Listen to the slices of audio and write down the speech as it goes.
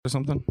or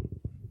something?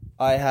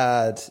 I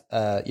had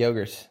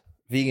yogurt,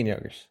 vegan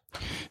yogurt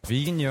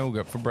Vegan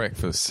yogurt for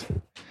breakfast.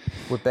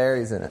 with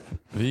berries in it.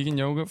 Vegan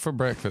yogurt for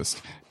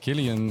breakfast.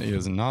 Killian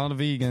is not a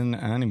vegan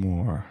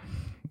anymore.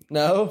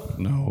 No?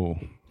 No.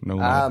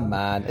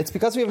 Man. It's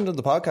because we haven't done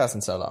the podcast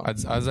in so long.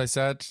 As I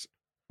said,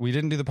 we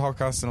didn't do the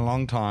podcast in a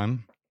long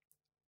time.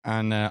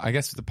 And I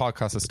guess the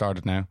podcast has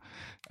started now.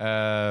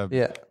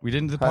 Yeah. We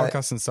didn't do the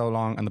podcast in so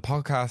long. And the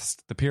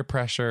podcast, the peer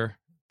pressure,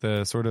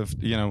 the sort of,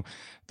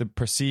 the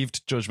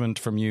perceived judgment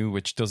from you,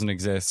 which doesn't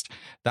exist,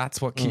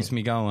 that's what keeps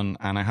me going.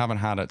 And I haven't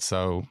had it,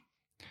 so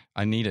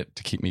I need it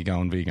to keep me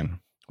going vegan.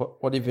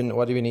 What have you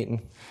been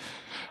eating?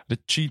 The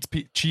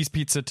cheese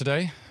pizza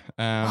today.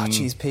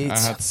 Cheese pizza. I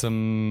had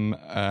some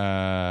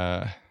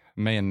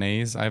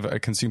mayonnaise. I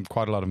consumed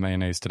quite a lot of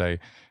mayonnaise today.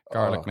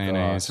 Garlic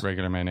mayonnaise, God.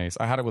 Regular mayonnaise.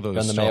 I had it with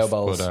other the mayo stuff,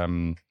 bowls.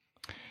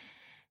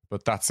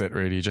 but that's it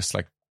really. Just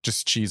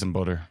cheese and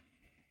butter.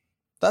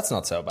 That's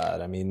not so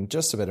bad. I mean,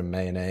 just a bit of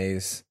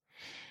mayonnaise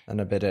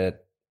and a bit of...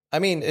 I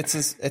mean,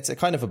 it's a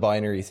kind of a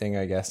binary thing,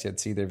 I guess.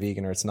 It's either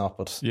vegan or it's not,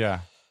 but... Yeah.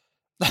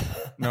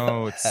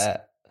 No,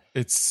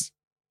 it's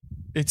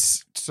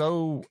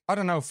so... I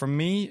don't know. For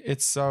me,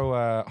 it's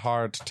so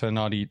hard to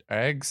not eat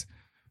eggs.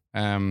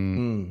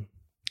 Because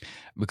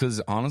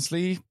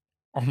honestly,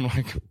 I'm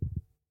like...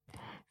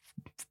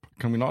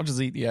 Can we not just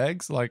eat the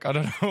eggs? Like, I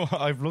don't know.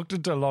 I've looked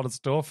into a lot of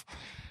stuff.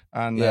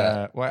 And,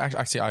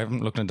 actually, I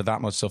haven't looked into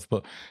that much stuff.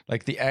 But,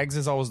 like, the eggs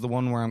is always the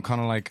one where I'm kind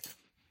of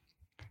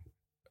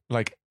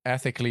like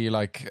ethically,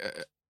 like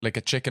a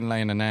chicken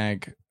laying an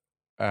egg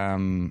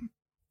in,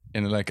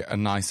 like, a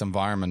nice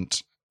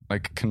environment.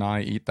 Like, can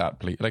I eat that,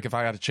 please? Like, if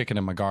I had a chicken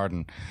in my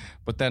garden.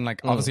 But then,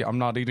 like, obviously, I'm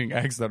not eating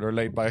eggs that are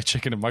laid by a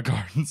chicken in my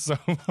garden, so...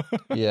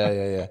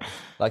 Yeah.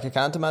 Like, I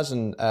can't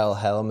imagine L.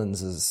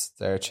 Hellman's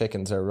their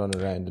chickens are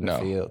running around in the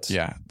field.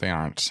 Yeah, they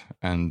aren't.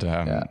 And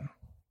and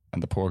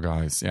the poor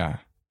guys, yeah.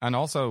 And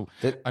also,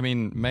 I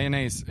mean,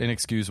 mayonnaise,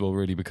 inexcusable,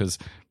 really, because,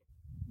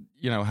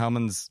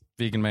 Hellman's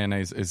vegan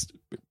mayonnaise is,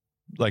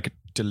 like,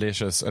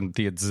 delicious and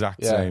the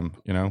exact same,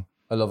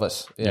 I love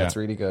it. Yeah, it's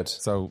really good.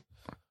 So,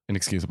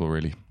 inexcusable,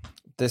 really.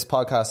 This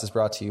podcast is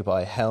brought to you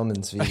by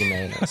Hellman's Vegan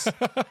Mayonnaise.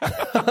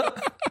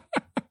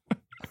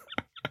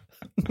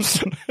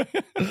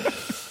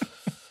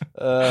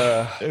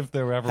 If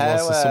there ever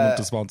was someone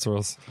to sponsor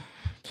us.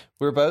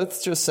 We're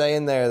both just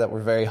saying there that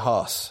we're very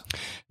hot.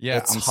 Yeah,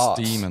 it's I'm hot.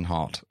 steaming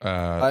hot.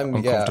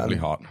 Uncomfortably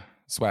hot.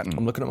 Sweating.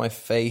 I'm looking at my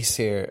face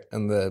here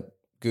in the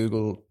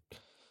Google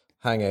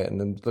Hangout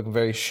and I'm looking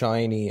very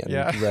shiny and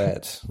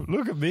red.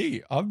 Look at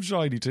me. I'm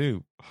shiny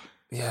too.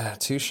 Yeah,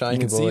 two shiny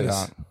you can boys. See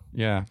that.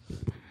 Yeah.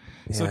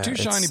 So two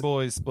shiny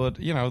boys, but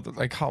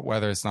like hot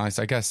weather is nice.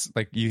 I guess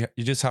like you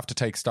just have to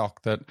take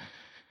stock that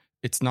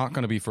it's not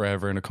going to be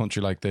forever in a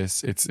country like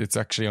this. It's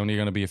actually only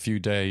going to be a few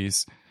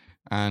days,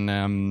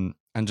 and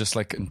just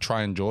like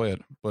try and enjoy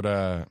it.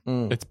 But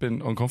it's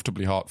been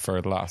uncomfortably hot for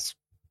the last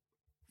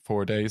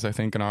 4 days, I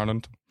think, in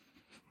Ireland.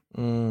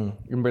 In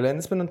Berlin,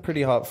 it's been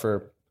pretty hot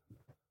for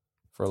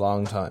a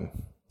long time.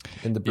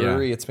 In the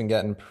brewery, it's been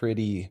getting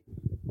pretty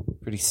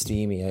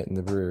steamy out in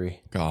the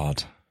brewery.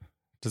 God.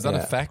 Does that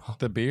affect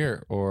the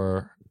beer,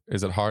 or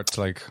is it hard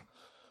to like?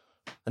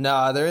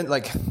 No, they're in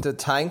like the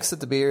tanks that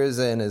the beer is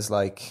in is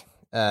like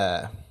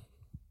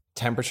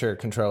temperature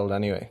controlled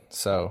anyway.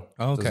 So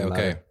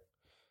okay.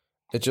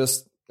 It's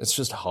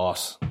just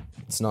hot.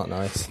 It's not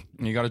nice.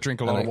 You got to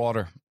drink a lot of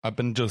water. I've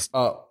been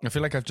I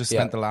feel like I've just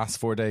spent the last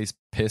 4 days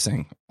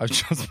pissing. I've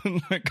just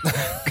been like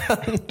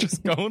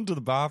just going to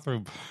the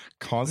bathroom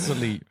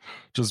constantly,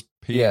 just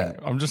peeing. Yeah.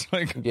 I'm just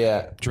like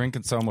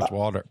drinking so much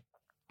water.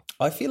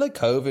 I feel like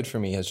COVID for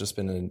me has just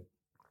been an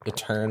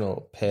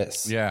eternal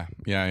piss. Yeah.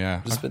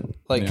 Just been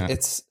like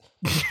it's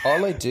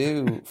all I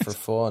do for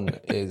fun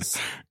is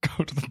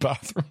go to the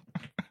bathroom.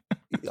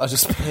 I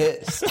just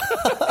piss.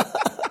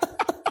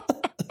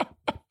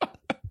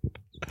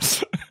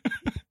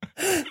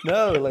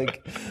 No,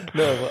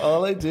 but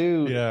all I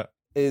do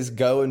is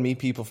go and meet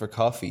people for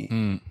coffee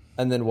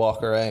and then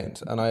walk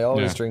around. And I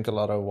always drink a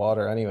lot of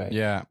water anyway.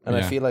 Yeah. And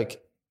I feel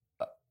like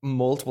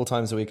multiple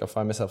times a week I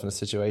find myself in a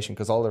situation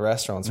because all the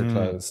restaurants are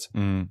closed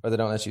or they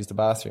don't let you use the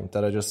bathroom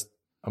that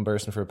I'm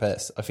bursting for a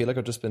piss. I feel like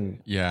I've just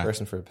been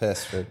bursting for a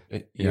piss for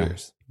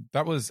years.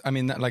 That was, I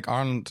mean, like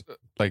Ireland,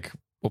 like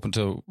up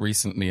until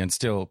recently and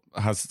still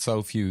has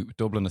so few,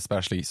 Dublin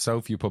especially, so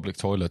few public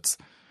toilets.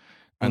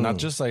 And that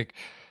just like,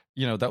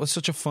 that was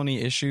such a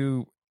funny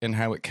issue in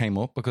how it came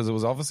up because it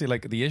was obviously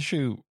like the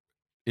issue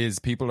is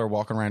people are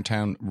walking around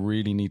town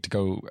really need to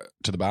go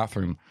to the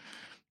bathroom.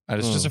 And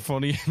it's just a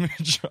funny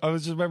image. I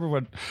was just remember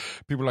when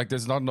people were like,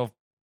 there's not enough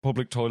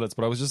public toilets,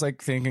 but I was just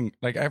like thinking,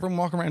 like everyone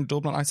walking around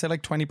Dublin, I'd say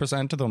like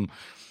 20% of them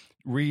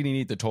really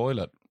need the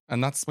toilet.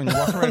 And that's when you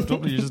walk around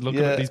Dublin, you just look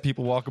at these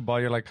people walking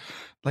by, you're like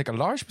a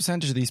large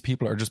percentage of these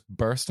people are just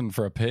bursting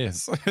for a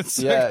piss. It's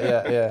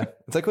yeah.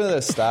 It's like one of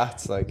those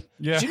stats, like,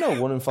 did you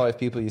know 1 in 5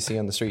 people you see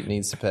on the street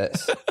needs to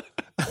piss?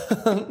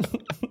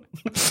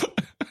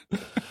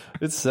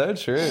 It's so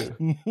true.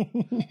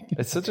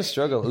 It's such a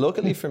struggle.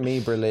 Luckily for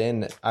me,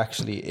 Berlin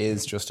actually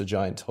is just a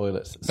giant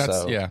toilet. That's,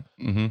 so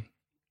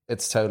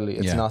it's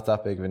not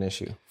that big of an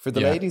issue. For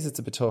the ladies, it's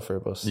a bit tougher,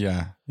 but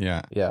yeah,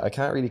 I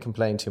can't really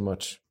complain too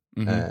much.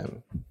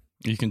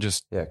 You can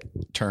just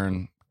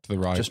turn to the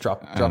right. Just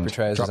drop your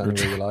trousers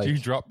anywhere you like. Do you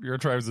drop your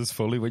trousers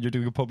fully when you're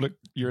doing a public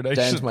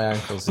urination? Down to my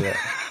ankles, yeah.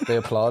 They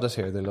applaud it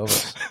here. They love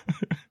it.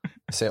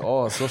 They say,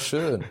 oh, so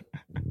schön.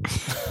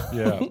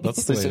 Yeah,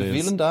 that's the way it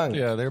is. Vielen Dank.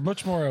 Yeah, they're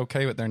much more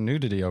okay with their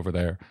nudity over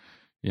there,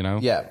 you know?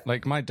 Yeah.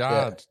 Like my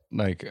dad,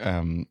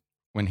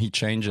 when he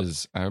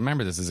changes, I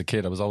remember this as a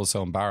kid, I was always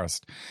so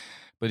embarrassed.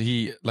 But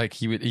he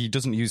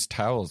doesn't use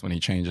towels when he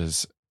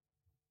changes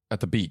at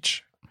the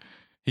beach.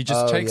 He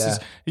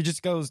just he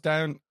just goes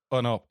down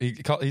and up.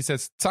 He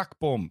says, "Zack,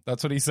 boom."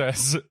 That's what he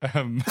says.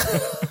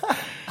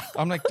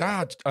 I'm like,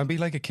 Dad, I'd be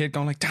like a kid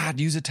going like, Dad,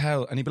 use a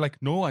towel. And he'd be like,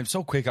 no, I'm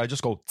so quick. I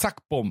just go, zack,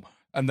 boom.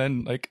 And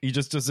then like, he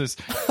just does this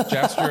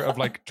gesture of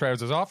like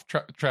trousers off,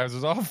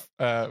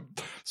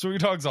 swing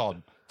dogs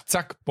on,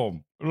 zack,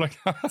 boom. Like,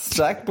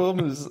 zack, boom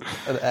is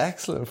an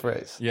excellent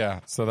phrase. Yeah.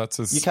 So that's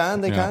his, you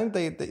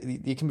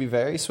can be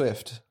very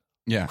swift.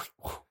 Yeah.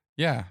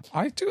 Yeah.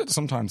 I do it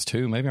sometimes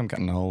too. Maybe I'm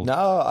getting old.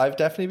 No, I've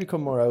definitely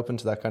become more open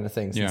to that kind of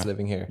thing since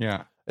living here.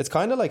 Yeah. It's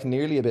kind of like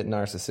nearly a bit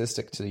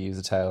narcissistic to use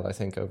a towel, I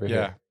think, over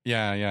here.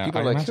 Yeah.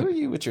 People are like, who are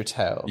you with your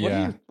towel?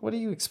 Yeah. What are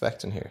you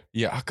expecting here?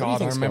 Yeah, oh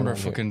God, I remember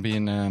fucking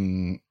being,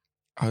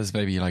 I was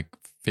maybe like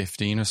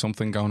 15 or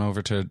something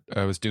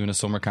I was doing a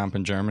summer camp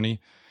in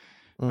Germany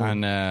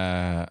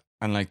and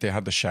like they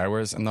had the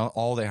showers and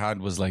all they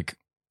had was like,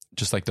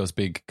 just like those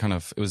big kind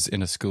of, it was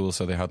in a school,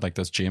 so they had like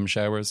those gym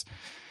showers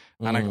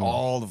and like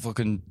all the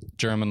fucking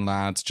German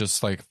lads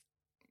just like,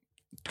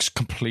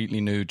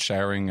 completely nude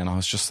showering, and I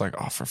was just like,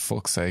 oh, for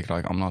fuck's sake,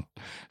 like I'm not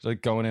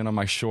like going in on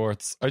my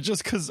shorts.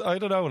 Because I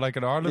don't know, like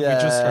in Ireland we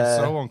just are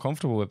so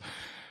uncomfortable with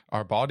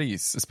our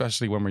bodies,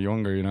 especially when we're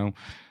younger, you know.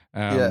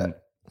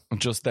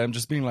 Just them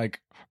just being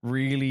like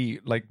really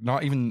like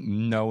not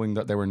even knowing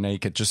that they were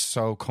naked, just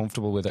so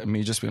comfortable with it, and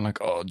me just being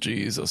like, oh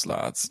Jesus,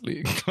 lads.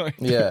 Like,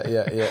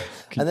 yeah.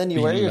 And then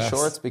you wear your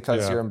shorts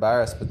because you're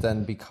embarrassed, but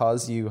then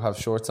because you have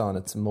shorts on,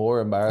 it's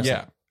more embarrassing.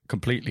 Yeah.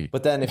 Completely.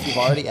 But then if you've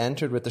already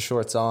entered with the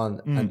shorts on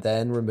and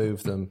then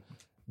remove them,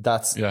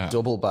 that's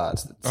double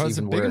bad. It's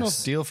a big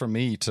enough deal for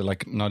me to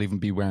like not even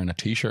be wearing a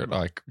t-shirt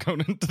like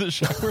going into the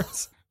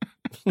showers.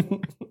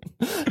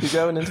 You're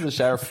going into the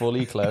shower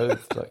fully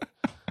clothed, like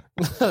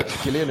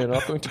Gillian, you're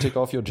not going to take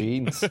off your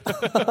jeans.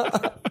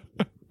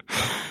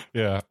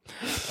 Yeah.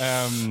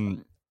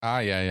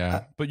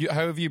 But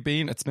how have you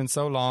been? It's been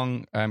so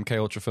long, K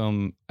Ultra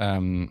Film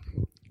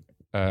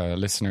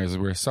listeners,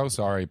 we're so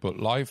sorry, but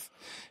life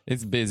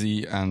is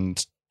busy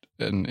and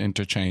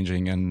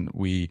interchanging, and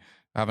we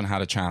haven't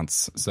had a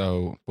chance.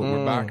 So, but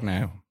we're back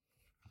now.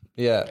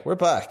 Yeah, we're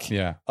back.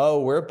 Yeah.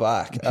 Oh, we're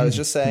back. I was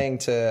just saying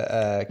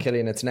to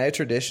Killian, it's now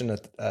tradition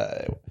at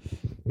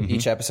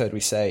each episode we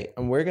say,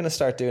 and we're going to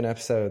start doing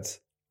episodes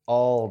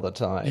all the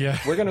time. Yeah.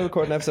 We're going to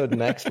record an episode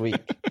next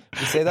week.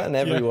 We say that in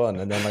every one,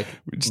 and then like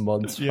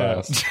months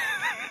pass.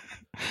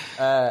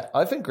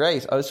 I've been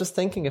great. I was just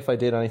thinking if I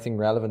did anything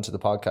relevant to the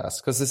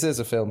podcast, because this is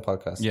a film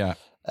podcast. Yeah.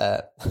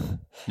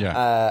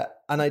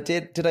 And I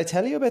did I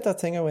tell you about that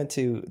thing I went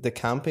to, the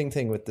camping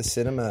thing with the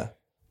cinema?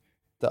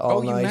 The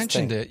all night you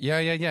mentioned thing? It. Yeah.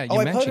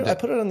 I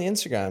put it on the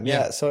Instagram.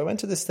 Yeah. So I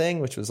went to this thing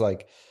which was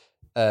like,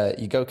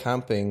 you go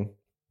camping,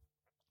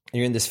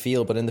 you're in this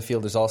field, but in the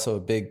field there's also a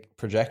big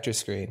projector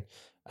screen.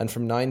 And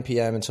from 9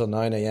 p.m. until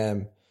 9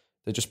 a.m.,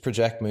 they just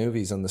project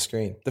movies on the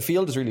screen. The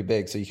field is really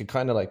big, so you could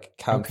kind of like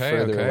camp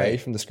further away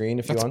from the screen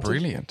if you wanted. That's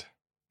brilliant.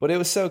 But it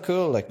was so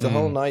cool. Like the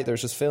whole night, there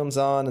was just films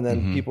on, and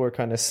then people were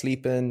kind of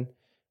sleeping.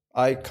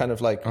 I kind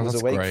of like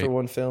was awake for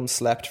one film,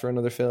 slept for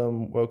another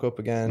film, woke up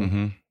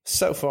again.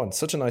 So fun.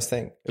 Such a nice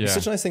thing. It was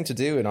such a nice thing to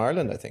do in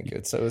Ireland, I think.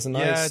 It was a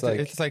nice...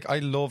 it's like I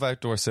love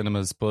outdoor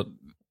cinemas, but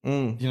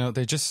you know,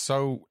 they're just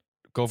so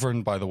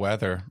governed by the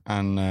weather,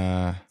 and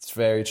it's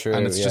very true.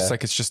 And it's just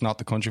like, it's just not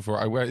the country for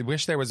it. I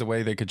wish there was a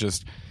way they could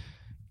just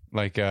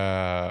like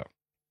I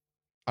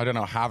don't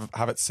know, have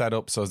it set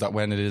up so that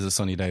when it is a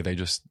sunny day, they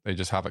just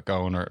have it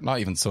going, or not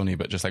even sunny,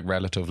 but just like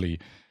relatively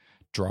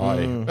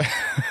dry.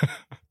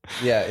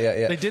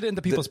 Yeah. They did it in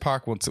the People's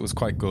Park once. It was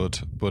quite good,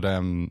 but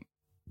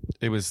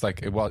it was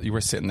like you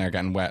were sitting there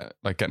getting wet,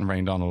 like getting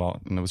rained on a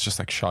lot, and it was just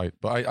like shite.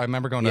 But I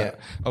remember going to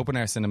open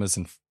air cinemas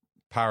in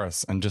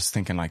Paris and just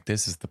thinking like,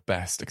 this is the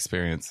best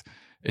experience.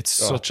 It's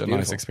such a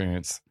nice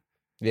experience.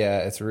 Yeah,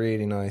 it's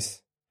really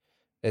nice.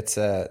 It's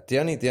the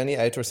only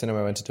outdoor cinema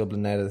I went to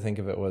Dublin, now that I think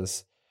of it,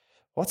 was,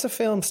 what's a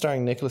film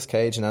starring Nicolas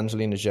Cage and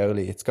Angelina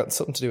Jolie? It's got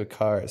something to do with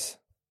cars.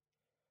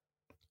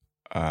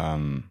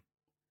 I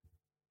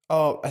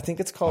think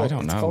it's called. I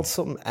don't know. It's called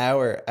something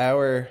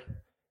hour.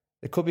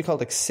 It could be called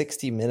like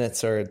 60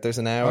 Minutes, or there's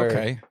an hour.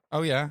 Okay.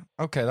 Oh yeah.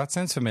 Okay, that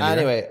sounds familiar.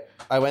 Anyway,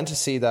 I went to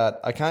see that.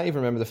 I can't even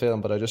remember the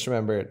film, but I just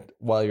remember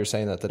while you were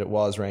saying that it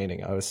was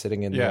raining. I was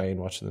sitting in the rain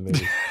watching the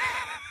movie.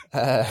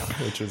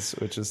 which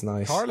is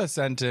nice. Carla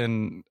sent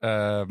in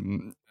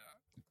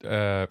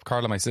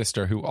Carla, my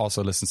sister, who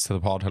also listens to the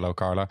pod. Hello,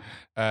 Carla.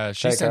 She Hey,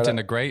 sent Carla. in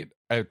a great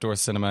outdoor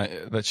cinema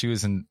that she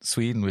was in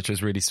Sweden, which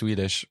was really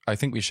Swedish. I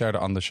think we shared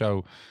it on the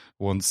show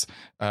once,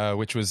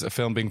 which was a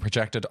film being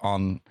projected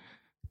on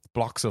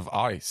blocks of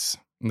ice.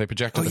 And they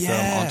projected the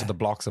film onto the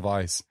blocks of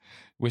ice,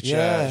 which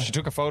she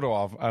took a photo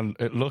of, and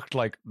it looked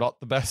like not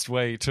the best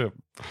way to,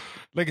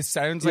 like, it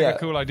sounds like a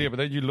cool idea, but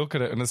then you look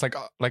at it and it's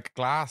like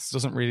glass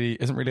isn't really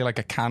like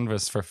a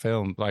canvas for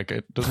film. Like,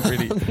 it doesn't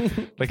really,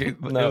 like,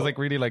 it was like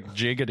really like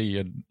jiggity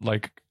and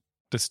like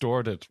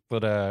distorted,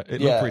 but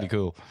it looked pretty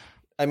cool.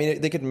 I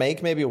mean, they could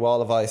make maybe a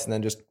wall of ice and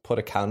then just put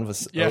a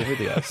canvas over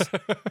the ice.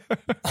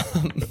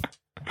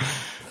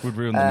 Would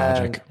ruin the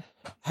magic.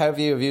 How have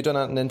you done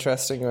anything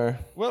interesting? Or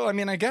well, I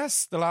mean, I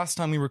guess the last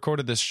time we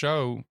recorded this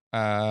show,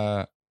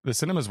 the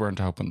cinemas weren't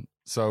open,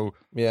 so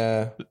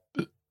yeah,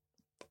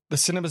 the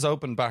cinemas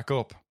opened back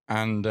up,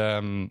 and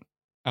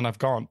I've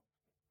gone,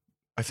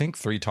 I think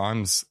 3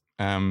 times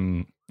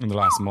in the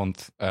last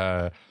month.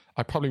 I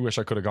probably wish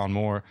I could have gone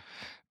more,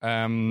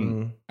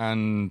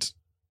 and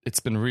it's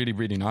been really,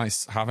 really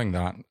nice having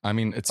that. I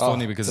mean, it's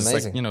funny because it's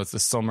like, you know, it's the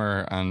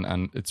summer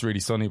and it's really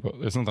sunny, but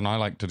there's something I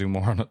like to do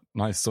more on a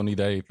nice sunny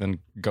day than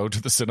go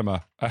to the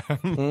cinema,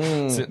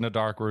 sit in a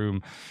dark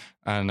room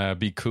and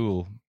be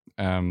cool.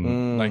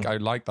 Like, I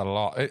like that a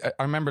lot.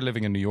 I remember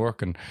living in New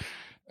York and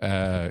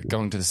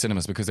going to the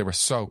cinemas because they were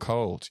so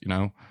cold, you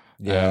know?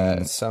 Yeah,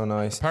 it's so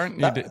nice.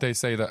 Apparently they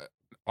say that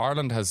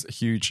Ireland has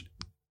huge,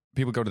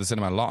 people go to the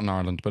cinema a lot in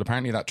Ireland, but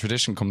apparently that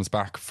tradition comes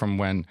back from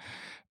when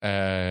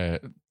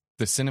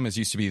the cinemas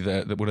used to be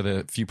the one of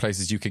the few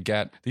places you could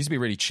get. They used to be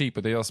really cheap,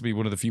 but they also be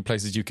one of the few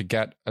places you could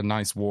get a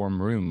nice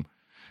warm room.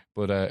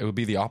 But it would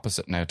be the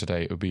opposite now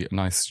today. It would be a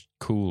nice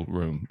cool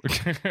room.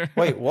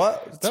 Wait,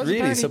 what?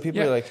 Really? So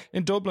people are like...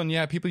 In Dublin,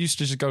 people used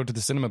to just go to the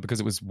cinema because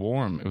it was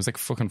warm. It was like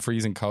fucking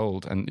freezing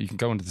cold, and you can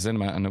go into the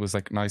cinema and it was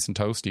like nice and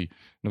toasty,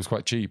 and it was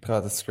quite cheap.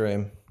 God, that's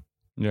grim.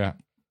 Yeah.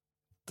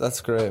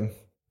 That's grim.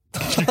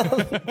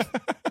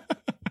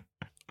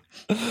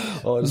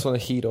 Oh, I just want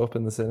to heat up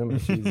in the cinema.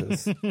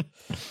 Jesus.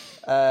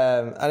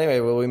 Anyway,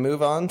 will we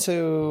move on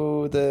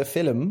to the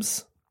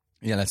films?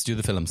 Yeah, let's do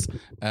the films.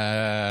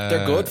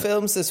 They're good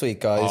films this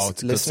week, guys. Oh,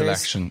 it's a good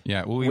selection.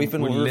 Yeah, we've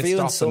been reviewing list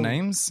off some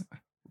names.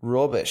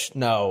 Rubbish.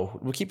 No,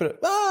 we'll keep it.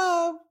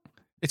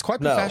 It's quite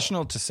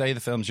professional to say the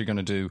films you're going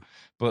to do,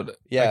 but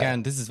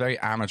again, this is a very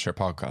amateur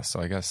podcast,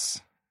 so I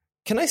guess.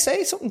 Can I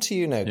say something to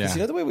you now? Because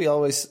you know the way we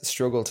always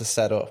struggle to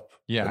set up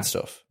and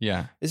stuff?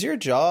 Yeah. Is your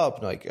job,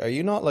 like, are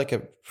you not like a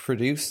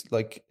producer?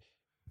 Like,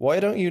 why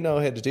don't you know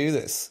how to do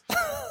this?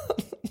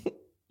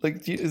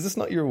 Like, is this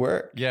not your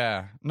work?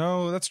 Yeah.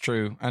 No, that's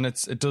true. And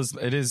it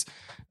is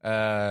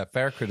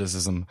fair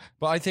criticism.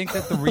 But I think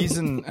that the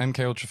reason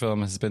MK Ultra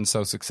Film has been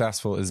so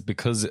successful is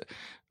because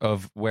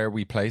of where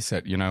we place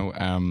it, you know.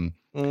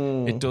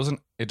 It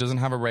doesn't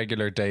have a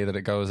regular day that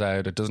it goes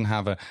out. It doesn't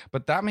have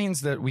but that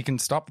means that we can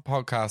stop the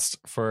podcast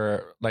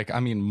for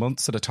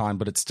months at a time,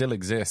 but it still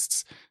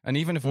exists. And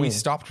even if we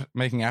stopped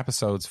making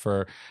episodes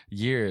for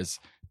years,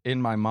 in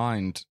my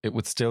mind, it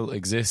would still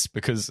exist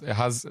because it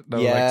has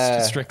no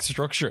strict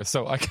structure.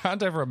 So I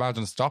can't ever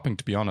imagine stopping,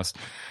 to be honest.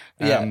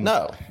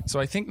 No. So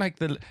I think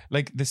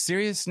the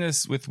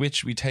seriousness with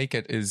which we take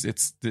it is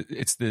it's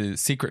the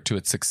secret to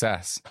its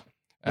success.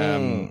 But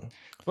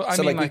I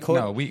mean,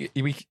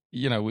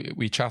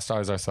 we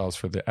chastise ourselves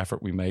for the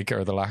effort we make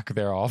or the lack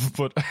thereof.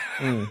 But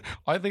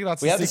I think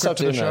that's the secret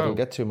to the show. We'll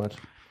get too much.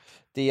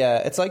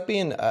 It's like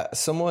being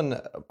someone.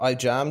 I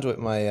jammed with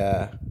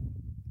my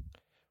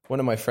one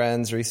of my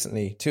friends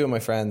recently, 2 of my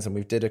friends, and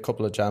we did a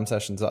couple of jam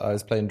sessions. I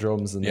was playing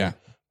drums, and my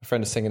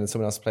friend was singing, and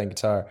someone else was playing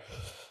guitar.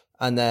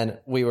 And then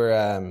we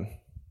were,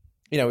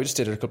 we just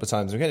did it a couple of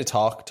times. We kind of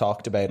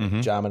talked about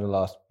jamming a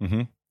lot.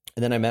 And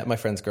then I met my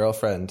friend's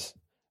girlfriend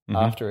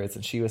afterwards,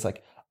 and she was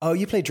like, "Oh,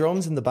 you play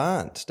drums in the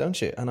band,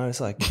 don't you?" And I was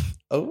like,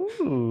 "Oh,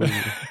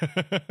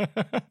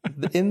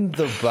 in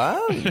the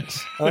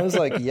band?" And I was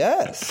like,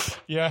 "Yes,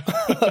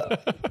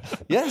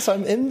 yes,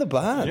 I'm in the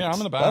band. Yeah, I'm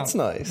in the band. That's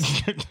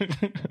nice.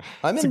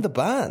 I'm in the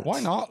band. Why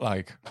not?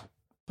 Put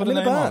I'm a in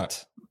a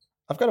band.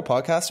 I've got a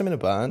podcast. I'm in a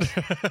band.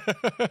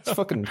 It's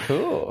fucking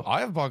cool. I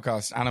have a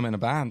podcast and I'm in a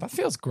band. That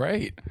feels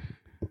great.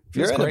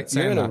 You're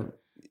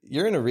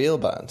in a real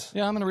band.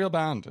 Yeah, I'm in a real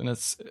band, and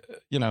it's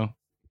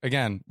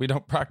again, we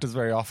don't practice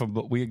very often,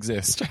 but we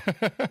exist.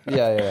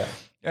 Yeah.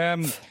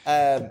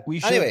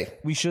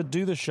 We should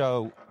do the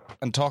show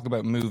and talk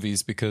about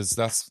movies because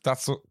that's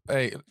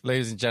hey,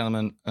 ladies and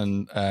gentlemen,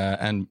 and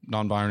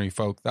non-binary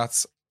folk,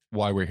 that's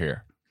why we're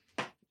here.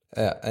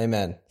 Yeah,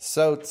 amen.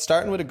 So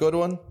starting with a good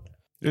one.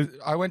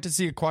 I went to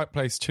see A Quiet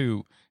Place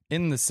 2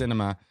 in the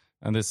cinema,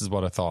 and this is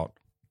what I thought.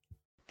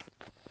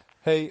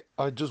 Hey,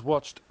 I just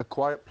watched A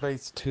Quiet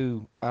Place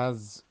 2.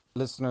 As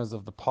listeners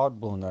of the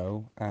pod will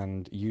know,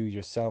 and you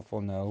yourself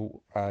will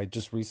know, I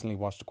just recently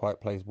watched A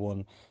Quiet Place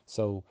 1,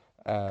 so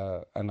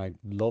and I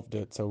loved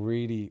it, so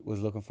really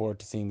was looking forward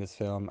to seeing this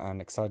film and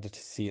excited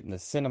to see it in the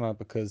cinema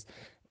because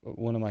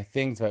one of my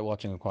things about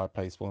watching A Quiet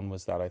Place 1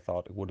 was that I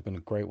thought it would have been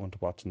a great one to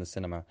watch in the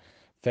cinema.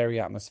 Very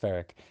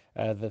atmospheric.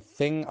 The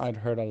thing I'd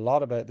heard a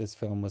lot about this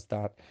film was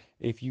that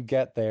if you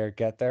get there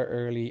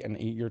early and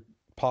eat your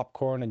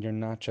popcorn and your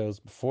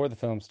nachos before the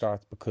film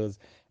starts, because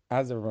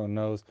as everyone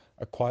knows,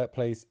 A Quiet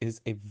Place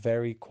is a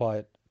very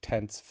quiet,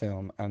 tense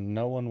film, and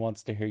no one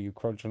wants to hear you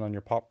crunching on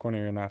your popcorn or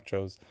your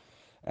nachos.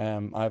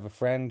 I have a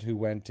friend who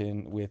went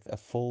in with a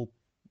full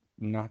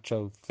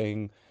nacho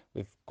thing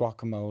with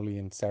guacamole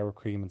and sour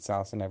cream and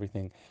salsa and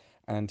everything.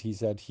 And he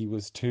said he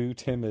was too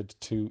timid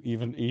to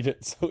even eat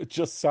it, so it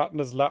just sat in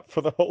his lap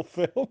for the whole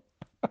film.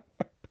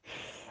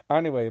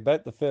 Anyway,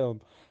 about the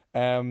film,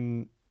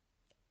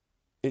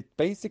 it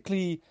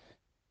basically,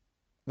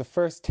 the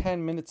first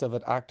 10 minutes of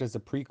it act as a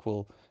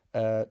prequel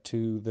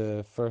to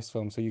the first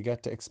film. So you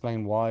get to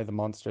explain why the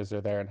monsters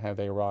are there and how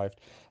they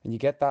arrived. And you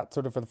get that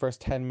sort of for the first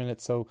 10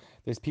 minutes. So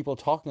there's people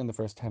talking in the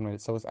first 10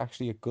 minutes. So it's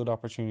actually a good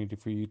opportunity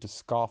for you to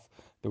scoff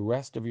the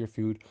rest of your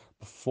food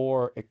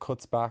before it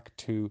cuts back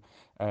to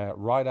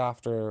right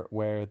after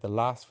where the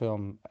last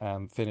film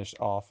finished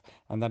off.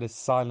 And that is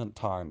Silent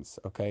Times.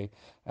 Okay.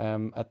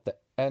 At the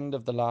end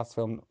of the last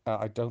film,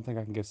 I don't think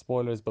I can give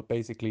spoilers, but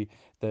basically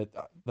the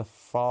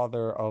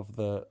father of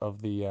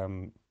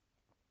the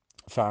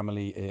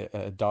family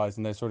dies,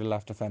 and they're sort of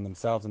left to fend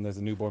themselves, and there's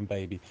a newborn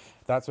baby.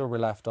 That's where we're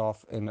left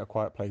off in A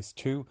Quiet Place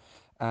 2.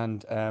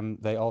 And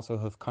they also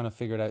have kind of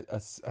figured out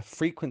a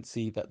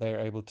frequency that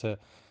they're able to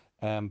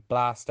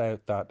blast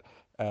out that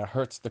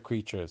hurts the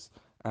creatures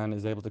and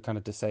is able to kind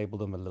of disable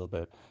them a little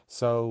bit.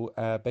 So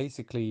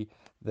basically,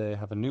 they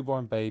have a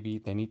newborn baby.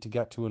 They need to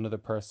get to another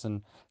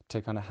person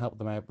to kind of help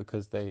them out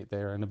because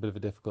they're in a bit of a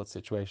difficult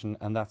situation.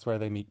 And that's where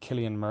they meet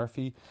Cillian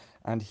Murphy.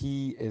 And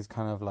he is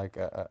kind of like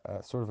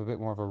a sort of a bit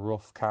more of a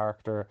rough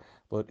character,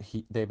 but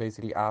they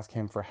basically ask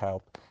him for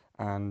help.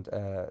 And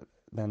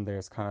then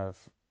there's kind of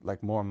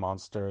like more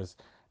monsters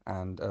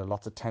and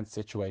lots of tense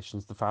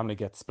situations. The family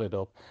gets split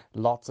up,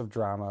 lots of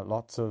drama,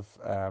 lots of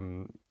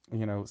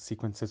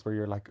sequences where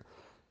you're like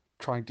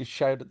trying to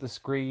shout at the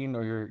screen,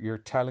 or you're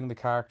telling the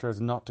characters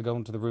not to go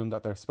into the room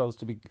that they're supposed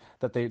to be,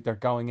 that they're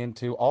going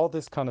into, all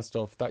this kind of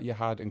stuff that you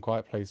had in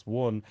Quiet Place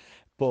 1,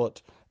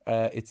 but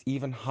it's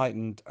even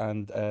heightened,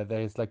 and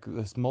there's like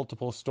this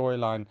multiple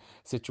storyline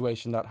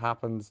situation that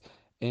happens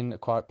in A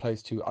Quiet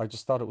Place 2. I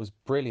just thought it was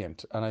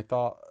brilliant, and I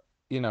thought,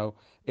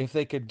 if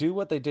they could do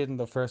what they did in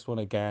the first one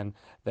again,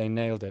 they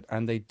nailed it.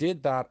 And they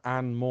did that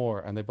and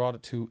more, and they brought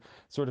it to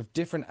sort of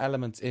different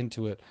elements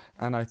into it.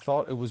 And I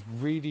thought it was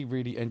really,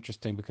 really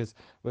interesting, because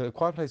with A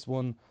Quiet Place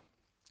 1,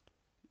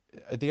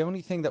 the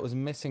only thing that was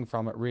missing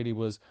from it really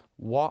was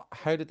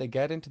how did they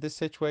get into this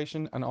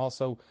situation, and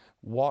also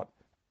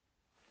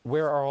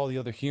where are all the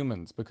other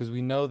humans? Because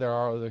we know there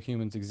are other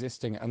humans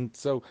existing. And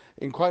so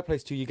in Quiet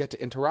Place 2, you get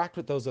to interact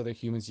with those other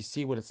humans. You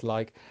see what it's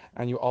like.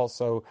 And you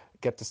also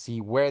get to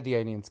see where the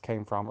aliens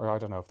came from. Or I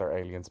don't know if they're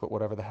aliens, but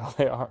whatever the hell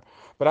they are.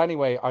 But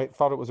anyway, I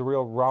thought it was a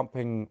real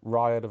romping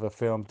riot of a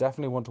film.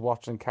 Definitely one to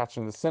watch and catch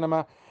in the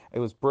cinema. It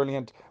was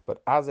brilliant.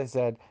 But as I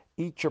said,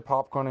 eat your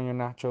popcorn and your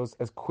nachos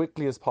as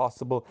quickly as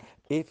possible.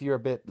 If you're a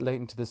bit late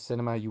into the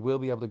cinema, you will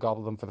be able to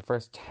gobble them for the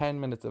first 10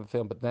 minutes of the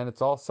film, but then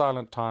it's all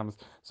silent times,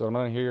 so I don't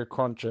want to hear you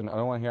crunching. I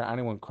don't want to hear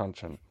anyone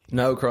crunching.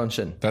 No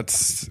crunching.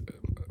 That's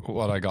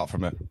what I got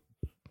from it.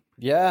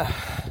 Yeah.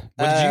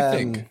 What did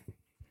you think?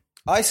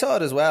 I saw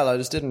it as well. I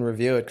just didn't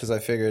review it because I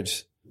figured,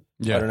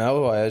 I don't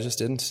know why, I just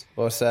didn't.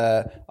 But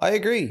I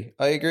agree.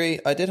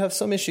 I did have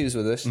some issues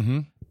with it. Mm-hmm.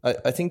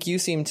 I think you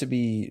seem to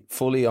be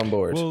fully on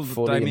board,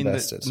 fully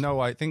invested.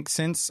 I think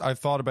since I've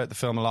thought about the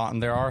film a lot,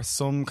 and there are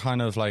some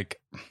kind of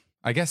like,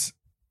 I guess,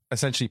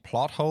 essentially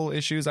plot hole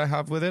issues I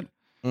have with it.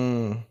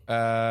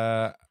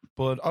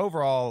 But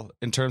overall,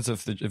 in terms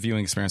of the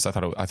viewing experience, I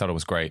thought it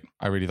was great.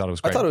 I really thought it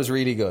was great. I thought it was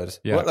really good.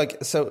 Yeah.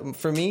 So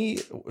for me,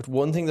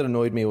 one thing that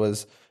annoyed me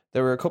was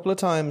there were a couple of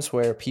times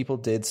where people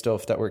did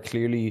stuff that were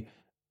clearly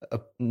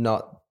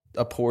not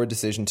a poor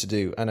decision to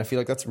do, and I feel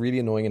like that's really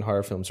annoying in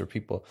horror films where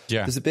people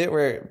there's a bit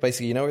where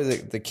basically where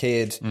the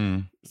kid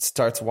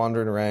starts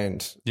wandering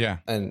around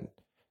and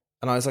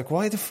I was like,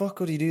 why the fuck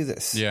would he do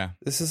this?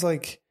 This is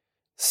like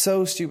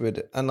so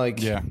stupid, and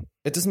like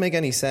it doesn't make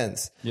any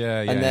sense.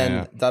 And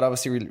then that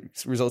obviously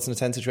results in a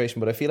tense situation.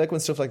 But I feel like when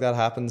stuff like that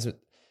happens,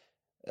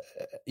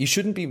 you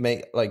shouldn't be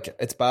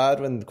it's bad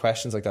when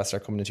questions like that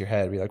start coming into your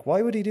head. Be like,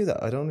 why would he do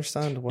that? I don't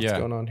understand what's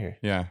going on here.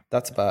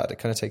 That's bad. It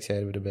kind of takes you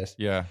out of it a bit.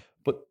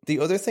 But the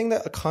other thing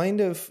that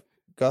kind of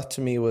got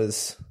to me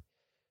was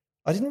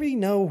I didn't really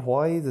know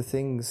why the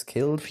things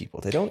killed people.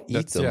 They don't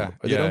eat them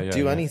or they don't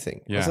do anything.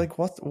 I was like,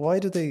 what? Why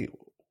do they?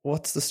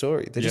 What's the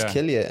story? They just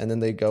kill you and then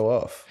they go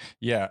off.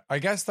 Yeah, I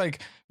guess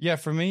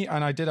for me,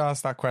 and I did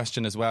ask that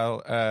question as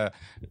well.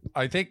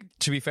 I think,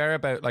 to be fair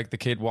about the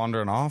kid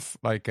wandering off,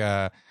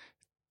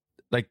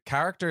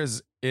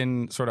 characters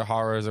in sort of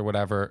horrors or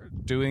whatever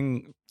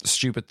doing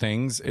stupid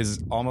things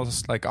is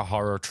almost like a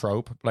horror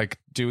trope, like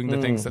doing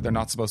the things that they're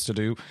not supposed to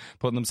do,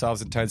 putting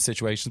themselves in tense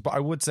situations. But I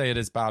would say it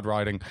is bad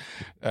writing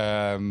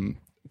to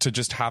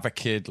just have a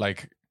kid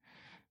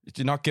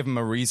do not give them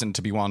a reason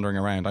to be wandering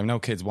around. I know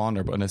kids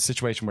wander, but in a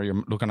situation where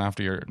you're looking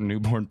after your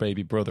newborn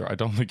baby brother, I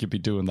don't think you'd be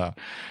doing that.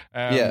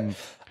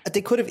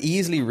 They could have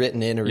easily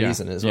written in a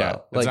reason as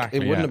well. Like exactly,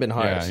 it wouldn't have been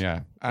hard.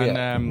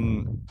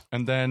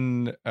 And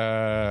then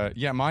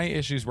my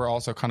issues were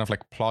also kind of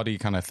like plotty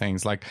kind of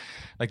things, like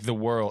the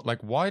world.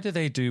 Like, why do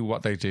they do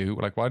what they do?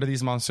 Like, why do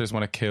these monsters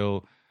want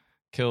to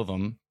kill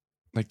them?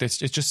 Like,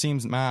 this, it just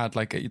seems mad.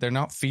 Like, they're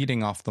not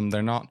feeding off them.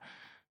 They're not,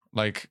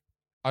 like,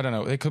 I don't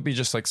know. It could be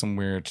just like some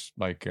weird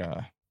like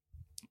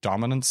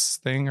dominance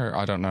thing, or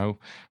I don't know.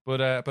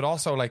 But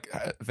also like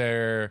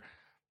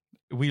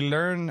we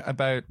learn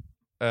about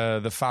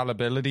the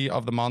fallibility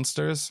of the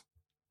monsters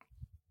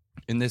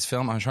in this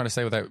film. I'm trying to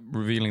say without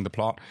revealing the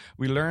plot.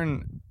 We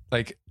learn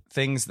like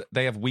things that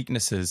they have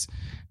weaknesses,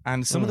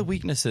 and some of the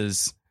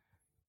weaknesses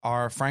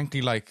are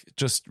frankly like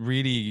just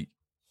really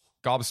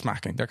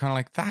gobsmacking. They're kind of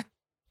like, that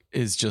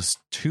is just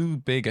too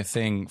big a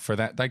thing for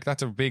that. Like,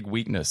 that's a big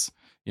weakness,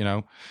 you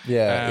know?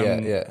 Yeah.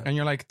 And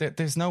you're like,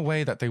 there's no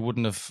way that they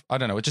wouldn't have, I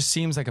don't know. It just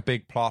seems like a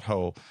big plot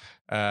hole.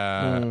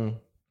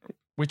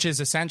 Which is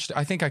essentially,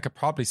 I think I could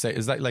probably say,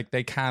 is that like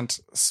they can't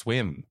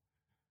swim.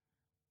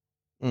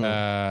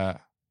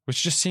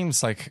 Which just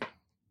seems like,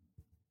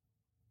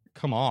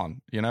 come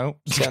on, you know?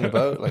 Just get on a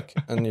boat, like,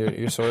 and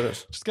you're sorted.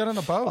 Just get on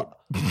a boat.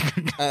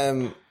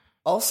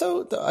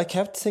 Also, I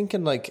kept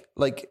thinking like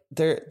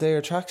they're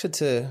attracted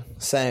to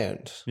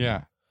sound.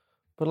 Yeah.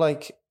 But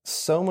like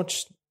so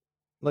much,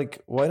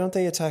 like, why don't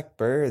they attack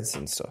birds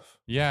and stuff?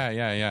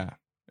 Yeah.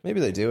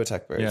 Maybe they do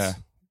attack birds.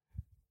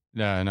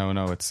 Yeah.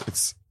 No.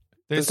 It's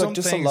there's like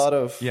just things, a lot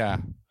of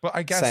but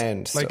I guess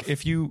sound like stuff.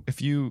 if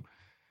you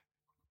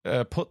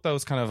put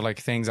those kind of like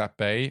things at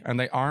bay, and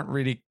they aren't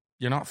really,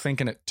 you're not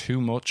thinking it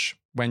too much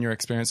when you're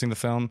experiencing the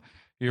film.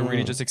 You're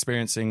really just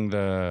experiencing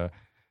the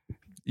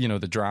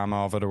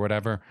drama of it or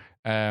whatever.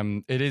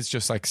 It is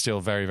just like still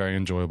very, very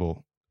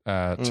enjoyable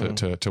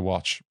to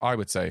watch, I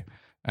would say.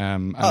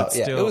 And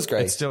it was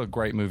great. It's still a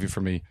great movie for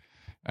me.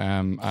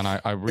 And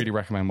I really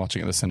recommend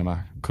watching it in the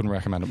cinema. Couldn't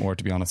recommend it more,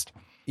 to be honest.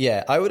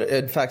 Yeah, I would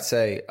in fact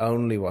say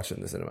only watch it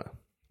in the cinema.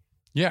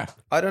 Yeah.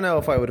 I don't know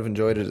if I would have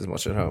enjoyed it as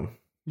much at home.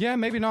 Yeah,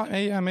 maybe not.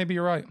 Yeah, maybe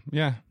you're right.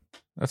 Yeah.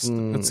 That's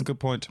a good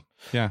point.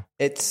 Yeah.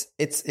 It's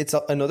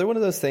another one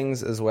of those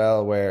things as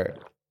well where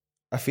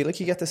I feel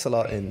like you get this a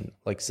lot in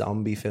like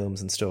zombie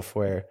films and stuff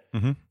where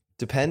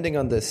depending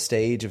on the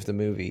stage of the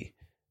movie,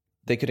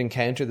 they could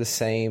encounter the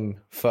same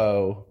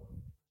foe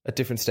at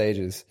different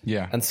stages.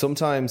 Yeah. And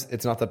sometimes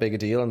it's not that big a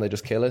deal and they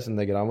just kill it and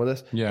they get on with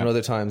it. Yeah. And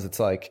other times it's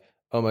like,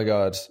 oh my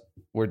God,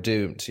 we're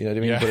doomed. You know what I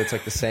mean? Yeah. But it's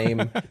like the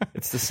same,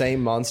 it's the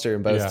same monster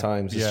in both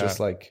times. It's just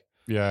like,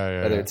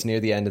 whether it's near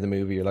the end of the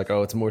movie, you're like,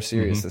 oh, it's more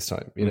serious this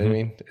time. You know what I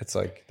mean? It's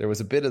like, there was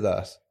a bit of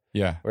that.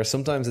 Yeah. Where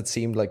sometimes it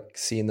seemed like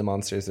seeing the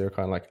monsters, they were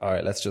kind of like, all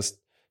right, let's just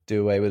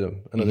do away with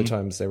them. And other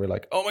times they were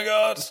like, oh my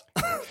God.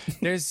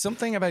 There's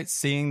something about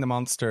seeing the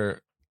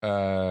monster,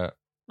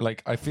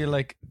 like I feel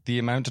like the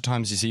amount of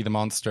times you see the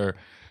monster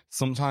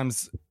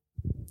sometimes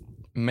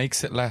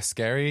makes it less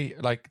scary.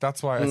 Like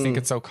that's why I think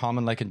it's so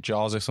common, like in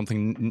Jaws or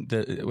something,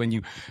 when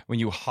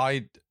you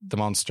hide the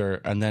monster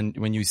and then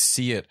when you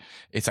see it,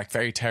 it's like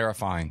very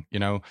terrifying, you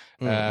know.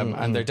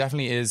 And there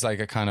definitely is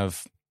like a kind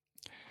of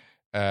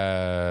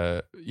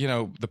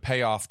the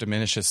payoff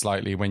diminishes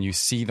slightly when you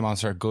see the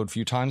monster a good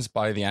few times.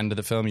 By the end of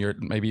the film, you're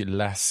maybe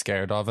less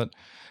scared of it.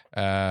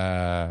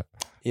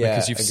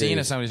 Because you've seen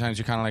it so many times,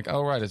 you're kind of like,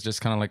 oh right, it's just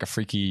kind of like a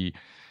freaky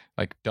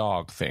like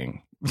dog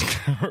thing.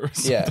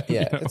 Yeah. You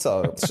know?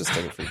 It's just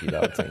like a freaky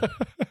dog thing.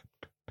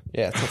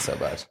 Yeah, it's not so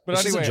bad.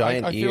 But it's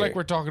anyway, I feel like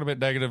we're talking a bit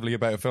negatively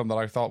about a film that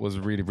I thought was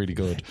really, really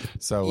good.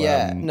 So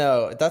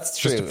no, that's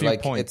true. Just a few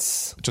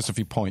points. Just a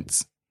few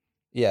points.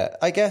 Yeah,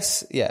 I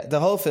guess. Yeah, the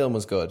whole film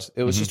was good.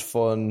 It was just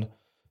fun,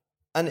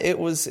 and it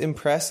was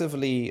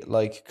impressively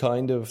like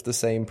kind of the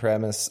same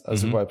premise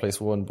as A Quiet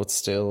Place 1, but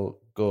still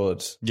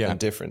good and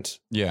different.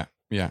 Yeah,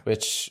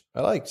 which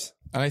I liked.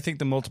 And I think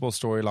the multiple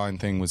storyline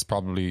thing was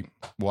probably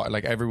what,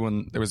 like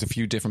everyone, there was a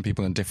few different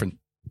people in different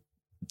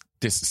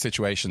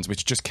situations,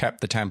 which just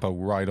kept the tempo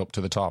right up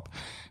to the top,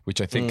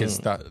 which I think is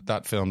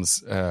that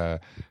film's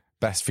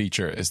best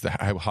feature, is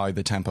how high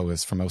the tempo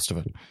is for most of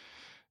it.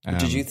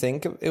 Did you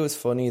think it was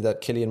funny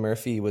that Cillian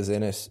Murphy was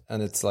in it,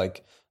 and it's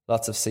like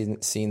lots of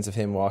scenes of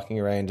him walking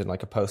around in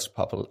like a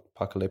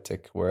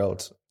post-apocalyptic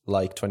world,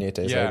 like 28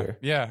 Days Later?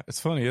 Yeah, it's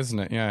funny, isn't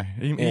it? Yeah,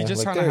 he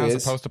just kind of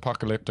has a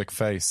post-apocalyptic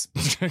face.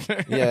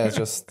 Yeah,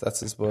 that's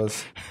his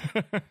buzz.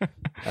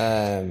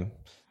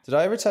 Did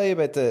I ever tell you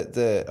about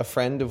a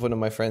friend of one of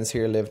my friends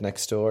here lived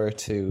next door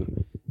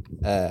to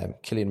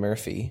Cillian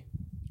Murphy?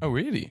 Oh,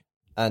 really?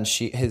 And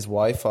his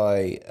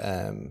Wi-Fi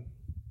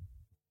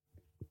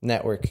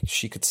network,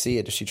 she could see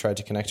it if she tried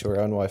to connect to her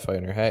own Wi-Fi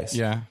in her house.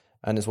 Yeah.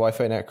 And his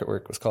Wi-Fi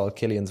network was called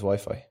Cillian's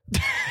Wi-Fi.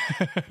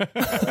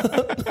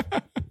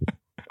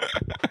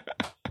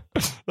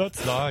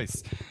 That's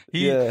nice.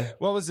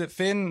 What was it?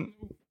 Finn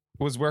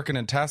was working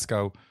in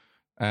Tesco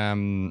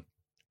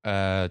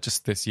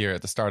just this year,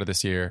 at the start of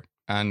this year,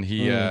 and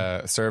he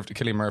served.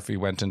 Cillian Murphy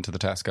went into the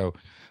Tesco,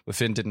 but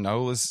Finn didn't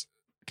know it was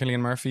Cillian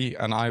Murphy,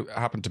 and I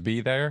happened to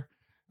be there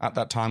at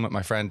that time with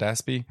my friend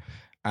Espy,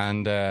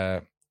 and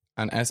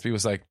Espy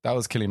was like, "That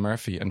was Cillian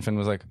Murphy," and Finn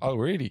was like, "Oh,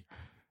 really?"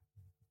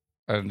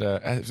 And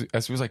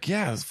Espy was like,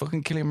 "Yeah, it was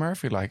fucking Cillian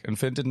Murphy," like, and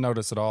Finn didn't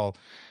notice at all.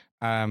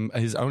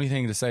 His only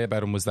thing to say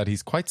about him was that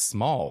he's quite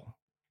small.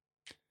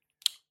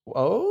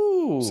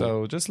 Oh,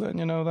 so just letting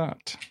you know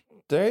that.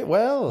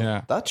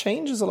 Yeah, that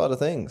changes a lot of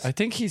things. I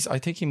think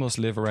he must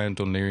live around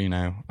Dún Laoghaire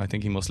now. I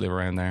think he must live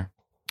around there.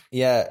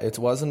 Yeah, it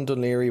wasn't Dún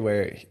Laoghaire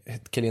where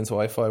Cillian's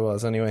Wi-Fi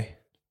was anyway.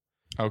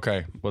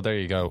 Okay, well there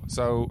you go.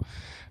 So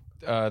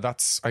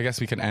that's, I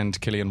guess we can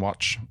end Cillian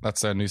Watch.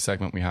 That's a new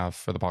segment we have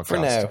for the podcast. For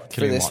now, Cillian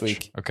for this Watch.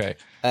 week. Okay.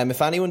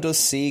 If anyone does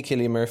see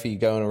Cillian Murphy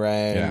going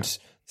around, there's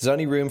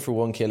only room for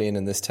one Cillian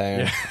in this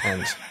town,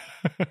 and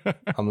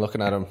I'm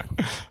looking at him.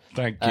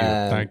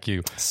 Thank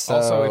you. So,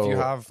 also, if you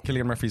have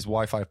Cillian Murphy's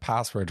Wi-Fi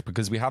password,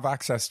 because we have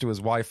access to his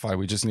Wi-Fi,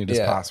 we just need his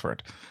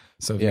password.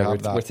 So if you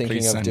have that, we're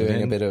thinking of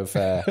doing a bit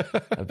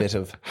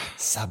of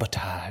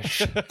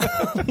sabotage.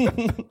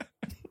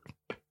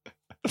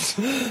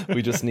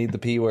 We just need the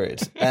P word.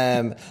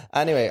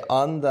 Anyway,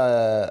 on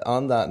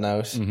that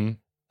note,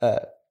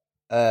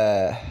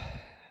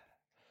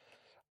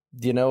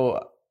 you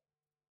know,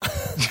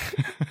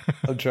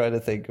 I'm trying to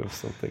think of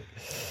something.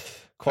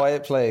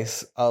 Quiet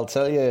Place. I'll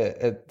tell you,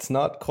 it's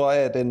not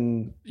quiet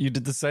in... You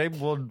did the same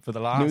one for the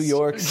last... New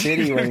York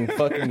City when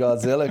fucking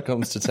Godzilla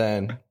comes to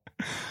town.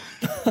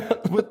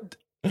 But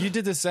you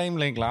did the same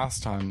link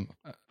last time.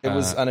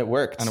 And it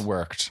worked.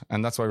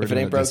 And that's why we're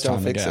doing it this time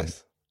again. If it ain't broke, don't fix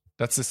it.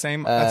 That's the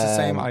same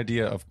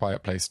idea of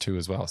Quiet Place 2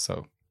 as well.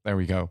 So there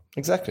we go.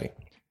 Exactly.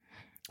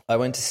 I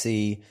went to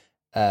see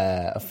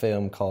a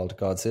film called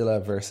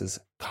Godzilla versus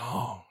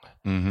Kong.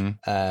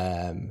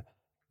 Mm-hmm.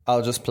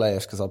 I'll just play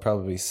it because I'll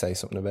probably say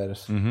something about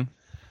it.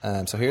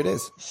 Mm-hmm. So here it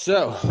is.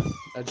 So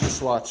I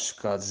just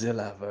watched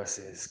Godzilla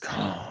versus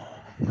Kong,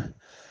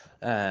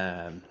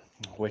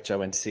 which I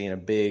went to see in a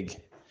big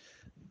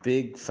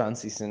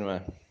fancy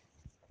cinema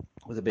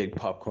with a big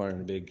popcorn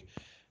and a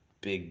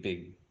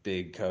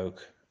big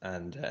Coke.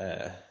 And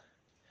I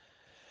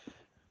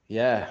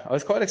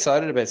was quite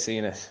excited about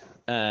seeing it.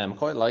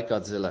 Quite like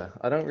Godzilla.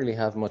 I don't really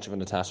have much of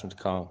an attachment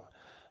to Kong,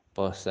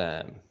 but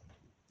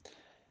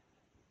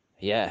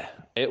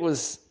it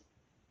was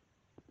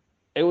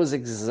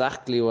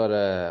exactly what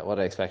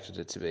I expected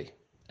it to be.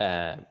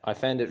 I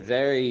found it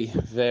very,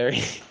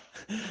 very,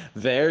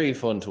 very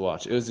fun to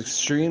watch. It was an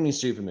extremely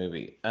stupid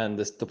movie, and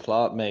the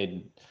plot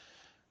made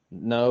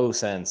no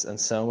sense, and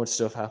so much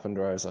stuff happened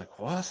where I was like,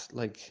 what?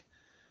 Like,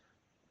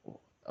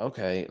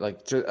 okay,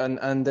 like,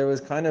 and there was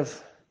kind of,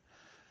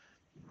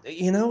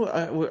 you know,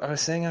 I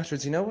was saying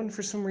afterwards, you know, when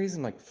for some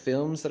reason, like,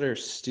 films that are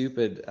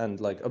stupid and,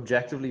 like,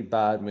 objectively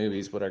bad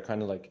movies, but are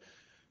kind of, like,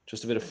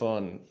 just a bit of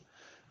fun,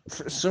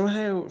 for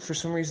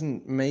some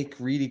reason, make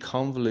really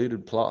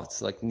convoluted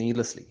plots, like,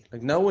 needlessly.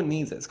 Like, no one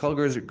needs it. It's called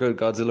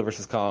Godzilla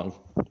versus Kong.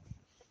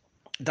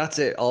 That's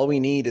it. All we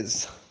need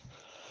is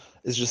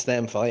just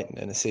them fighting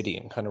in a city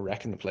and kind of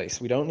wrecking the place.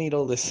 We don't need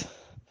all this.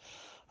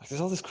 Like,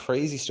 there's all this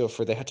crazy stuff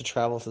where they had to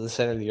travel to the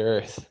center of the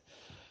earth,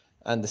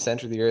 and the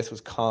center of the earth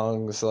was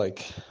Kong's,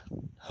 like,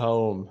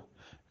 home.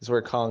 Is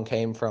where Kong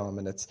came from,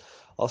 and it's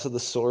also the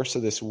source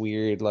of this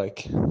weird,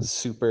 like,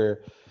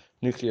 super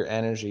nuclear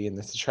energy, and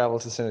they have to travel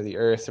to the center of the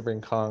earth to bring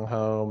Kong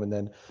home, and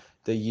then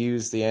they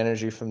use the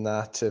energy from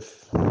that to,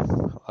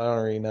 I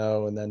don't really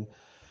know, and then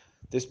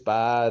this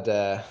bad,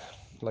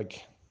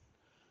 like,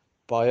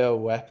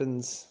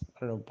 bioweapons,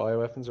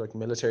 like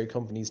military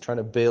companies trying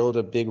to build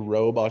a big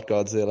robot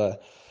Godzilla,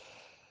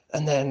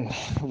 and then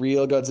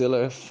real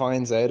Godzilla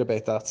finds out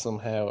about that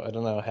somehow. I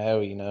don't know how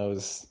he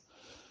knows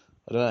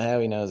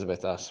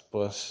about that,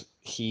 but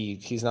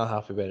he's not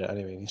happy about it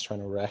anyway. He's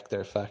trying to wreck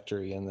their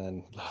factory,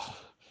 and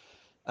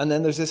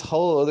then there's this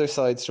whole other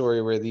side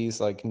story where these,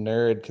 like,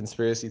 nerd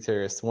conspiracy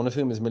theorists, one of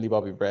whom is Millie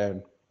Bobby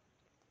Brown,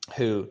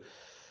 who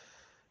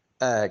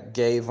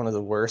gave one of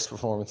the worst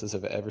performances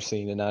I've ever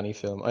seen in any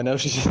film. I know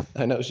she's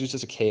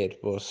just a kid,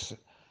 but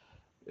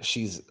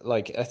she's,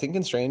 like, I think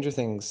in Stranger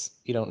Things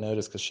you don't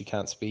notice because she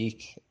can't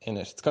speak in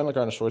it. It's kind of like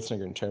Arnold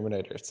Schwarzenegger in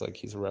Terminator. It's like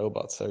he's a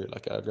robot, so you're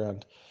like, oh,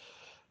 grand.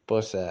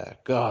 But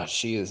God,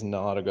 she is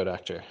not a good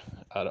actor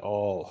at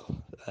all.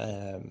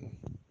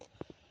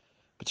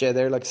 But yeah,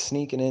 they're, like,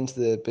 sneaking into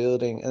the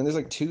building, and there's,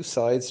 like, two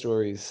side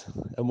stories,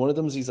 and one of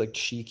them's these, like,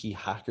 cheeky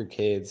hacker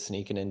kids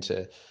sneaking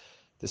into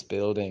this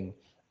building,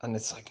 and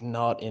it's, like,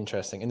 not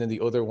interesting. And then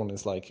the other one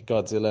is, like,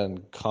 Godzilla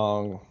and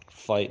Kong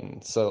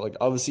fighting. So, like,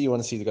 obviously you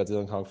want to see the Godzilla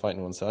and Kong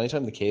fighting one. So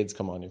anytime the kids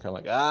come on, you're kind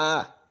of like,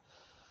 I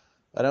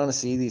don't want to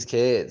see these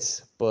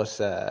kids. But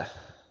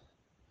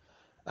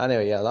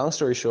anyway, yeah, long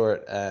story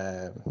short,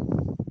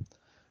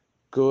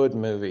 good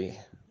movie.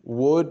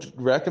 Would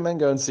recommend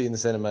going and see in the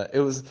cinema.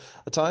 It was,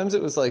 at times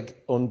it was,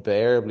 like,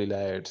 unbearably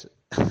loud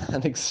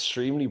and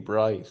extremely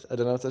bright. I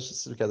don't know if that's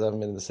just because I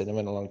haven't been in the cinema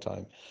in a long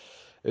time.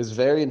 It was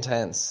very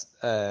intense,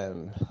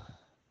 but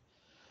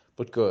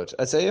good.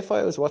 I'd say if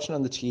I was watching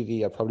on the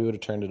TV, I probably would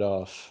have turned it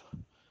off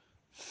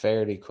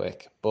fairly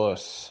quick.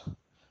 But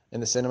in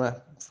the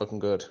cinema, fucking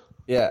good.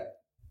 Yeah.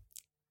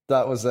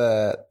 That was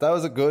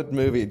a good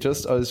movie.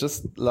 I was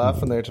just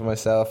laughing there to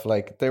myself.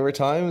 Like, there were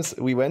times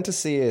we went to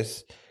see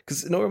it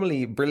because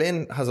normally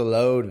Berlin has a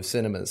load of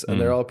cinemas and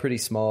they're all pretty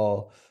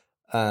small,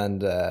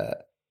 and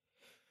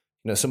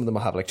some of them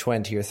will have like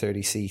 20 or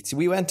 30 seats.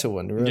 We went to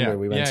one. Remember,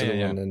 we went to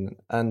the one,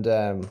 and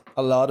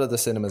a lot of the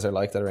cinemas are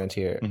like that around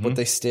here, but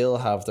they still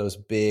have those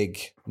big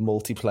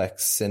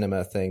multiplex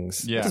cinema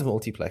things. Yeah. What does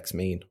multiplex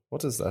mean?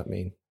 What does that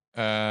mean?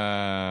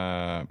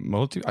 I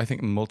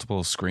think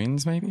multiple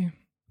screens, maybe.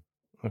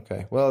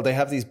 Okay. Well, they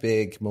have these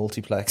big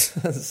multiplex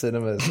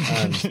cinemas,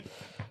 and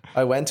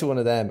I went to one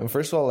of them. And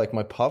first of all, like,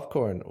 my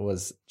popcorn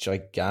was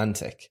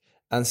gigantic,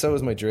 and so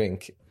was my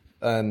drink.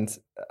 And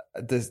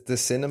the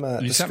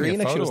cinema, you the sent screen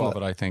me a photo actually of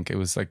it. I think it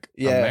was like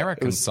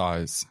American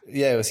size.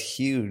 Yeah, it was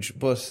huge,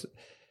 but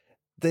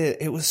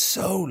it was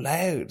so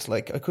loud.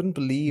 Like, I couldn't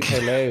believe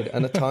how loud.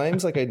 And at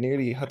times, like, I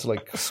nearly had to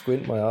like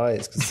squint my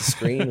eyes because the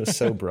screen was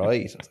so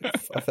bright.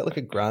 I felt like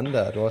a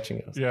granddad watching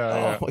it.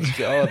 My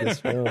God, this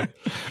film.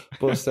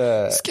 But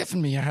it's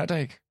giving me a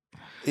headache.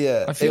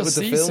 Yeah, I feel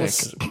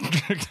seasick.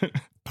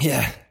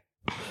 Yeah,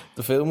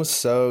 the film was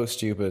so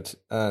stupid,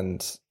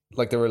 and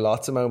like, there were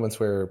lots of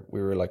moments where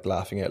we were like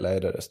laughing out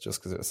loud at us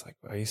just because it was like,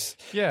 right.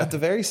 Yeah. At the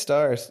very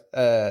start,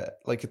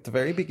 like at the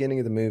very beginning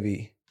of the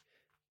movie,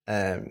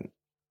 Kong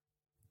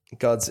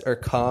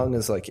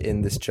is like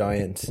in this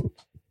giant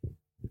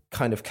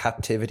kind of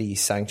captivity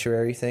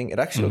sanctuary thing. It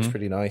actually looks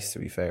pretty nice, to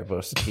be fair,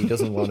 but he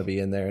doesn't want to be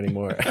in there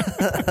anymore.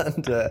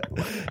 And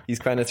he's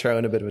kind of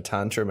throwing a bit of a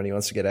tantrum and he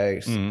wants to get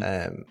out.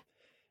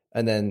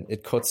 And then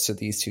it cuts to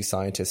these two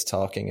scientists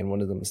talking, and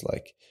one of them is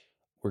like,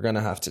 we're going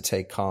to have to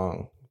take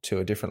Kong to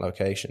a different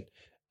location.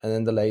 And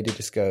then the lady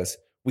just goes,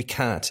 we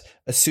can't.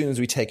 As soon as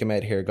we take him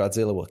out here,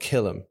 Godzilla will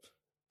kill him.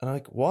 And I'm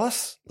like,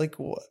 what? Like,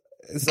 what?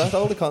 Is that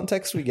all the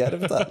context we get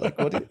of that? Like,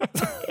 what?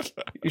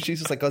 She's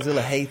just like,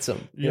 Godzilla hates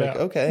him. You're like,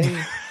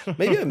 okay,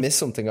 maybe I missed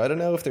something. I don't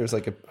know if there's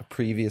like a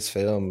previous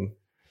film.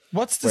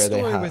 What's the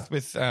story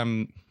with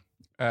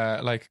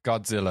like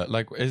Godzilla?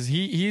 Like, is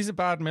he's a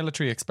bad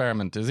military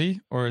experiment? Is he,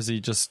 or is he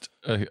just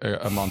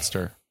a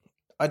monster?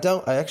 I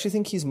actually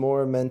think he's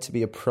more meant to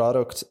be a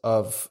product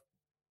of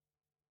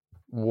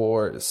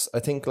wars. I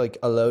think like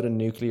a load of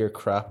nuclear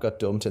crap got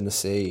dumped in the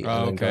sea,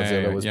 and then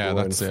Godzilla was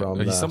born from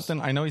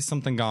that. I know he's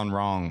something gone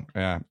wrong.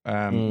 Yeah,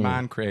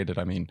 man created.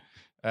 I mean,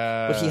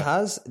 but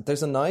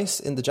there's a nice,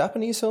 in the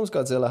Japanese films,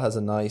 Godzilla has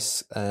a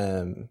nice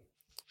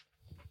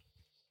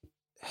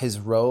his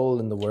role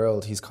in the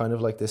world. He's kind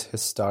of like this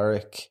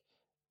historic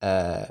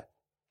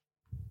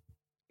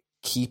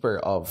keeper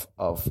of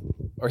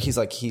or he's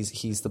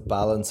the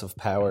balance of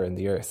power in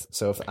the earth.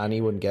 So if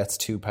anyone gets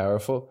too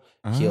powerful,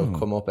 he'll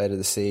come up out of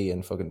the sea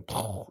and fucking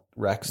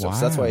wreck stuff.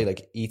 So that's why he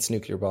like eats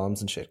nuclear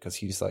bombs and shit, because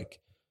he's like,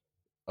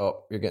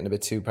 oh, you're getting a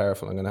bit too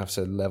powerful, I'm gonna have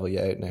to level you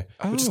out now.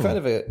 Which is kind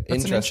of an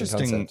interesting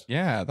concept.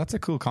 Yeah, that's a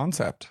cool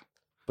concept.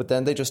 But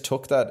then they just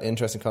took that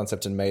interesting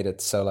concept and made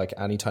it so like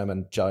anytime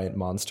a giant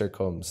monster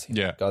comes,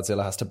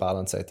 Godzilla has to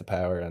balance out the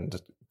power and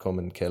come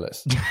and kill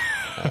it.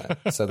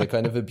 So they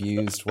kind of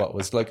abused what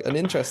was like an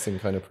interesting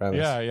kind of premise.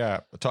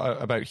 Yeah.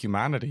 About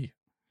humanity.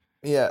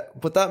 Yeah,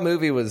 but that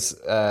movie was,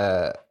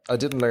 I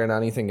didn't learn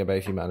anything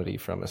about humanity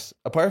from it.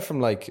 Apart from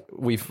like,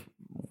 we've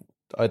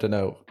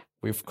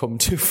come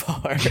too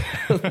far.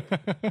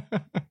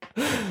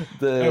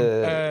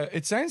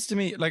 It sounds to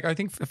me like, I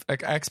think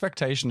like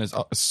expectation is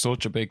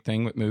such a big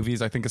thing with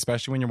movies. I think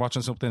especially when you're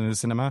watching something in the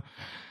cinema,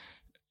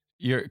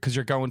 because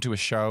you're going to a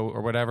show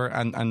or whatever,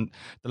 and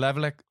the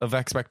level of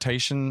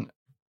expectation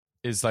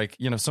is like,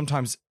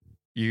 sometimes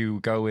you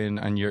go in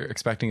and you're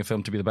expecting a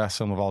film to be the best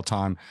film of all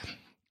time,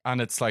 and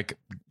it's like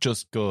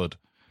just good,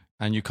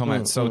 and you come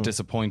out so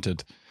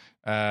disappointed.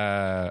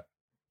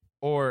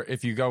 Or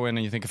if you go in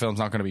and you think a film's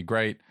not going to be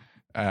great,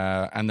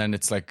 and then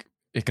it's like,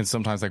 it can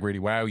sometimes like really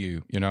wow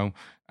you,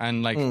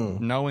 and like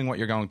knowing what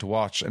you're going to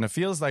watch. And it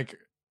feels like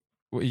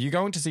you're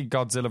going to see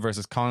Godzilla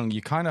versus Kong,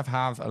 you kind of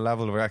have a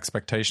level of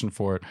expectation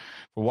for it,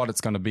 for what it's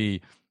going to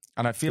be.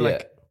 And I feel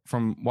like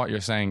from what you're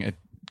saying, it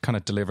kind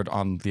of delivered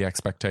on the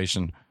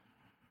expectation.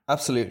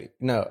 Absolutely.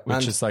 No.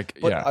 Which is like,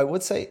 but I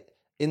would say,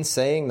 in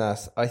saying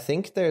that, I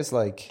think there's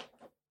like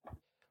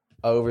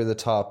over the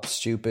top,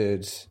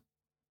 stupid,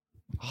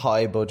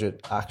 high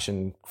budget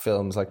action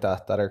films like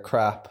that are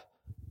crap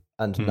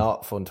and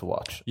not fun to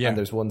watch. Yeah. And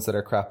there's ones that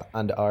are crap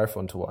and are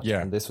fun to watch.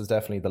 Yeah. And this was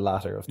definitely the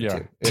latter of the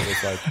two. It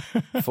was like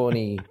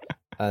funny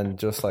and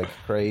just like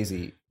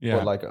crazy,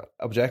 but like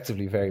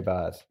objectively very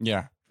bad.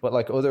 Yeah. But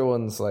like other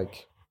ones,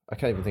 like, I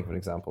can't even think of an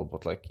example,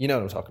 but like, you know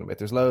what I'm talking about.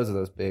 There's loads of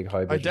those big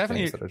high budget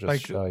things that are just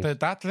like shy.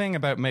 That thing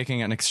about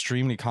making an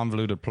extremely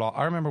convoluted plot.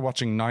 I remember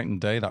watching Night and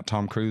Day, that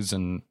Tom Cruise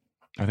and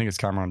I think it's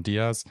Cameron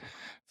Diaz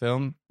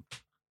film.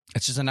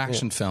 It's just an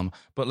action film,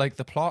 but like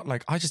the plot,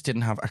 like I just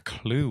didn't have a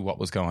clue what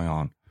was going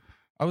on.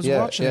 I was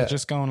watching it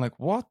just going like,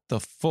 what the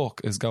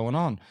fuck is going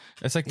on?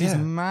 It's like these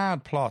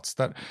mad plots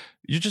that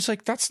you're just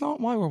like, that's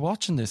not why we're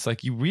watching this.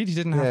 Like, you really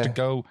didn't have to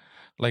go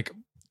like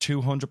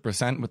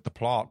 200% with the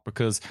plot,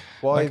 because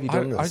why have you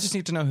done this? I just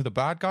need to know who the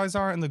bad guys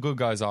are and the good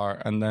guys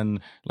are, and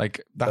then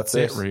like that's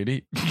it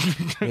really.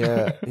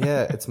 yeah,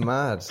 it's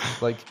mad.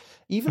 Like,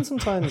 even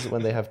sometimes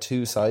when they have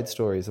two side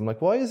stories, I'm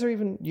like, why is there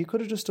even? You could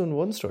have just done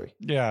one story.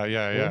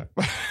 Yeah.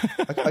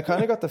 I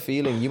kind of got the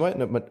feeling you might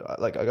not,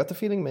 like. I got the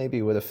feeling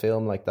maybe with a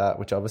film like that,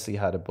 which obviously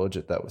had a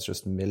budget that was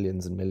just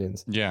millions and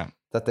millions. Yeah,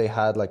 that they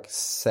had like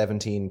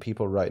 17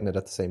 people writing it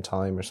at the same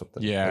time or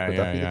something. Yeah, like, would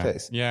that be the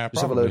case? Yeah,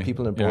 just have a load of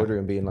people in a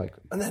boardroom being like,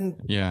 and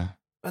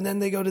then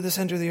they go to the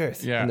center of the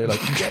earth. Yeah, and they're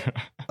like, yeah,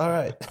 all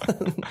right.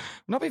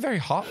 Not be very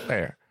hot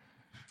there.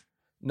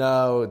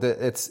 No,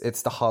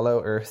 it's the hollow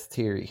Earth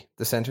theory.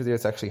 The center of the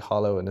Earth's actually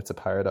hollow, and it's a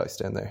paradise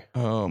down there.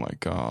 Oh my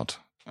god!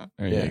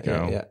 There you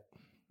go.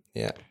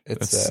 Yeah.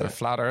 It's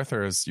flat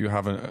earthers. You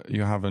have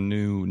a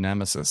new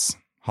nemesis.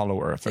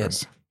 Hollow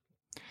earthers.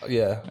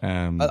 Yeah.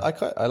 I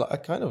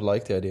kind of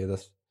like the idea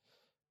that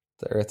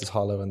the Earth is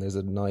hollow and there's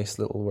a nice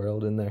little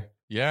world in there.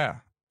 Yeah.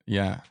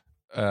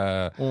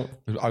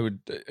 I would,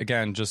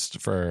 again,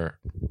 just for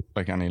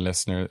like any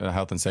listener,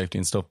 health and safety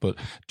and stuff, but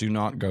do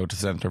not go to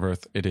the center of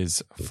Earth. It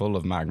is full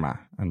of magma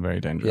and very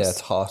dangerous. Yeah,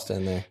 it's hot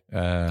in there.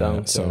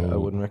 I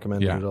wouldn't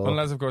recommend it at all.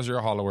 Unless, of course, you're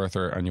a hollow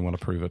earther and you want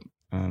to prove it.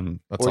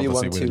 That's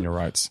obviously within your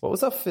rights. What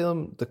was that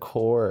film, The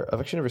Core? I've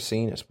actually never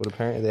seen it, but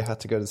apparently they had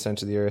to go to the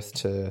center of the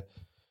Earth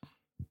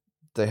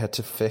they had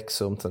to fix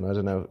something. I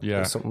don't know.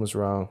 Yeah. Something was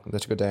wrong. They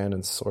had to go down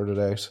and sort it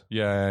out.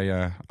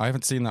 Yeah. I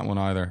haven't seen that one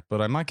either,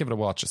 but I might give it a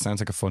watch. It sounds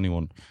like a funny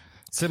one.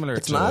 Similar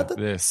to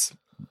this.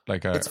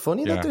 It's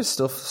funny that there's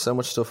so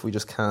much stuff we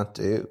just can't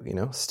do,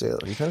 still.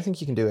 You kind of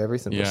think you can do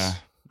everything. Yeah.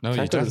 No,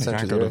 you definitely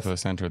can't go to the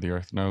center of the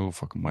Earth. No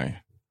fucking way.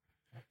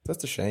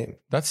 That's a shame.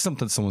 That's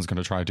something someone's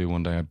going to try to do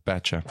one day, I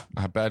bet you.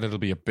 I bet it'll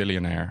be a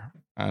billionaire.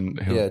 And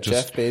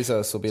Jeff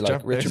Bezos will be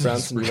like, Richard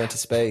Branson, you went to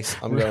space.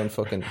 I'm going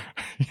fucking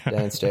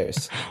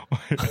downstairs.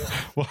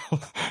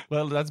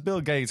 well, that's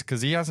Bill Gates,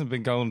 because he hasn't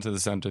been going to the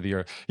center of the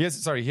Earth. He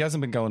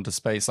hasn't been going to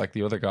space like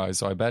the other guys.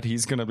 So I bet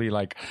he's going to be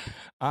like,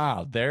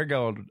 they're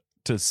going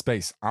to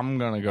space. I'm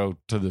going to go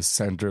to the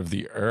center of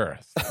the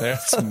Earth.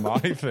 That's my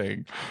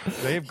thing.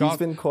 He's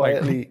been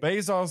quietly. Like,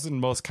 Bezos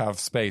and Musk have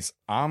space.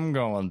 I'm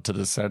going to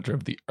the center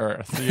of the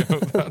Earth.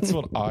 That's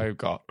what I've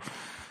got.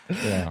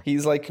 Yeah.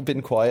 He's like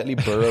been quietly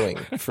burrowing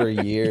for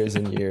years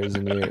and years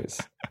and years.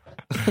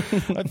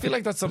 I feel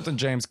like that's something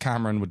James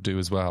Cameron would do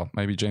as well.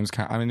 Maybe James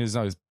Cameron, I mean, he's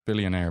not a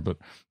billionaire, but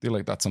I feel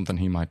like that's something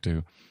he might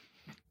do.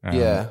 He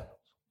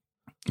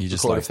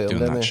just likes doing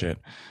that shit.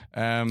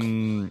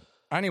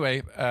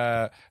 Anyway,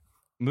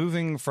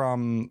 moving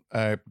from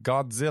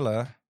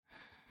Godzilla,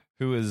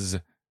 who is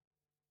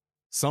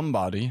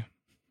somebody,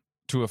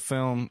 to a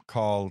film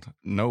called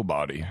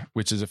Nobody,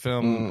 which is a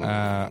film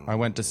I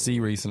went to see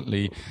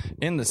recently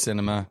in the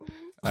cinema.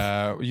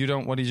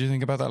 What did you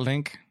think about that,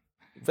 Link?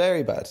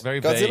 Very bad.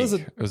 Very vague.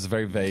 It was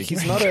very vague.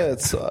 He's not I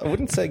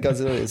wouldn't say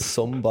Godzilla is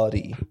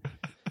somebody.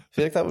 I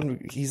feel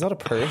like he's not a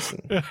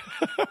person.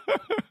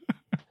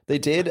 They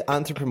did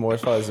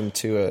anthropomorphize him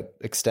to an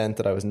extent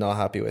that I was not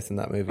happy with in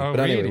that movie. But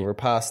anyway, we're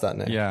past that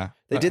now. Yeah.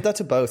 They did that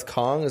to both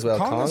Kong as well.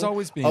 Kong has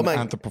always been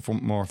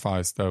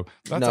anthropomorphized, though.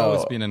 That's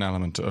always been an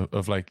element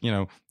of like,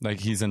 like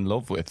he's in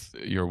love with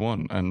your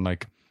one, and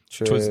like,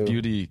 'twas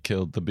beauty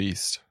killed the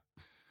beast.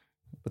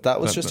 But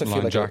that was just, I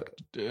feel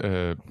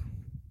like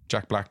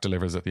Jack Black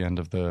delivers at the end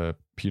of the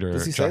Peter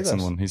Jackson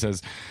one. He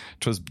says,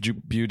 "'Twas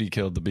beauty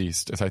killed the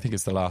beast." I think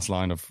it's the last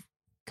line of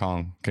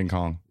King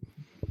Kong.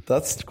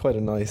 That's quite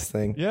a nice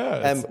thing.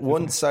 Yeah.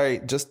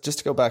 Just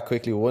to go back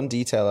quickly, one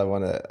detail I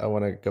want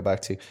to go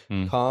back to.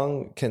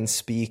 Kong can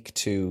speak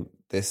to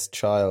this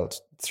child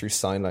through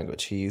sign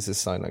language. He uses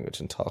sign language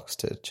and talks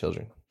to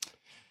children.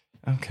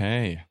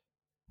 Okay.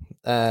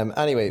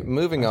 Anyway,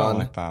 moving on. I don't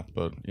like that,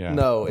 but yeah.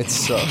 No, it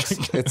sucks.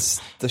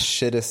 It's the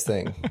shittest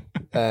thing.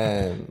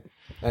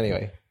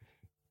 Anyway,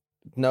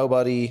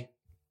 Nobody.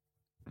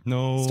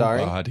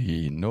 Nobody. Do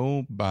you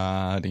know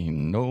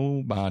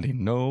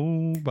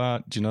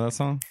that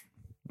song?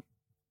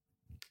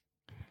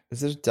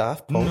 Is it a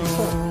Daft Punk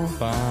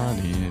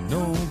song?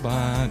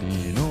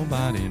 Nobody.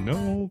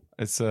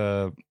 It's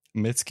a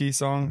Mitski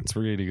song. It's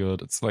really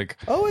good. It's like,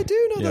 I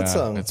do know that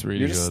song. It's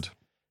really good.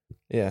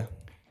 Yeah,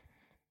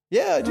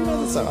 I do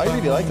know that song. I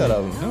really like that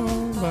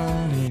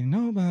album.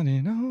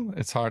 Nobody.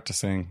 It's hard to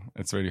sing.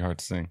 It's really hard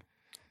to sing.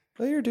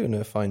 Well, you're doing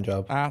a fine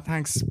job.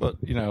 Thanks, but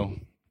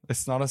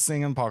it's not a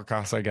singing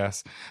podcast, I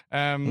guess.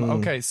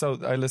 Okay, so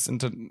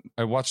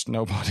I watched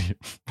Nobody.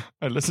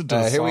 I listened to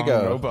the song we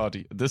go.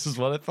 Nobody. This is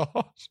what I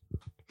thought.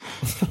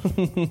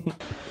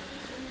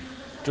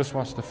 Just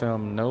watched the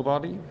film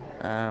Nobody,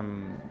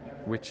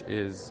 which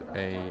is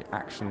a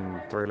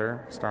action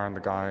thriller starring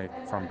the guy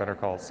from Better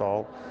Call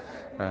Saul.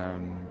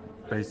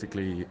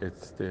 Basically,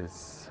 it's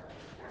this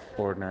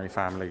ordinary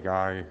family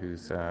guy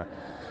whose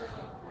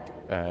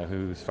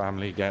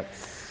family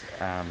gets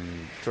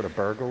sort of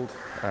burgled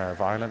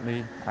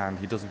violently, and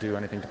he doesn't do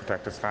anything to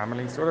protect his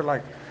family. Sort of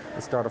like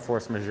the start of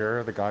Force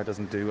Majeure. The guy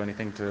doesn't do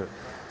anything to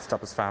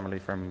stop his family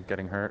from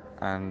getting hurt,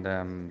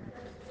 and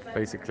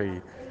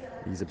basically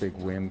he's a big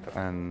wimp,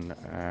 and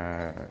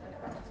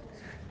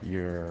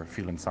you're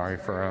feeling sorry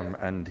for him,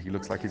 and he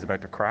looks like he's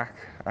about to crack,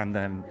 and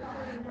then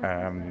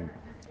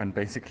and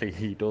basically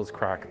he does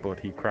crack, but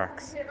he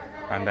cracks,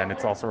 and then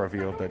it's also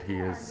revealed that he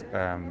is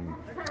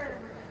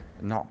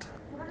not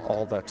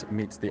all that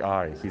meets the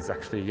eye. He's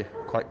actually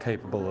quite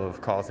capable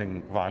of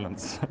causing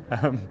violence.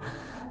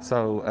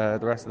 So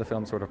the rest of the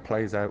film sort of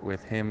plays out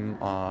with him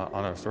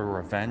on a sort of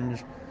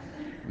revenge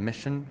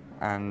mission,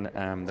 and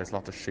there's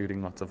lots of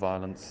shooting, lots of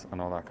violence,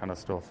 and all that kind of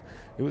stuff.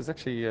 It was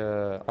actually,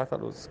 I thought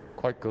it was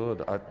quite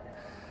good.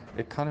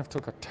 It kind of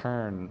took a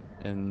turn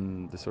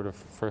in the sort of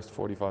first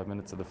 45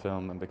 minutes of the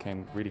film and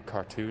became really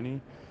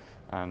cartoony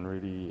and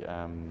really,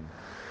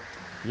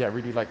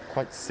 really like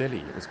quite silly.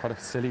 It was quite a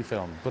silly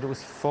film, but it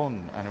was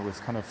fun and it was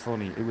kind of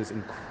funny. It was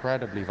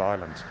incredibly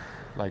violent.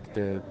 Like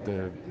the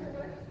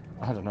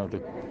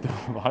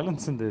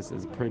violence in this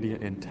is pretty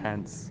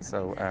intense.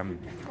 So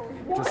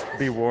just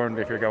be warned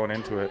if you're going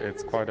into it.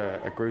 It's quite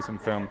a gruesome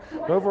film.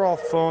 But overall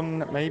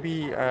fun.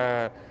 Maybe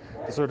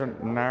the sort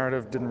of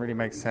narrative didn't really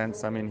make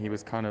sense. I mean, he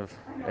was kind of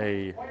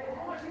he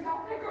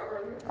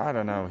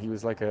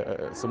was like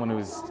someone who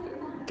was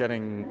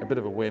getting a bit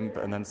of a wimp,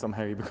 and then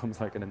somehow he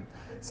becomes like an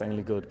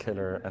insanely good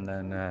killer, and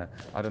then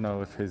I don't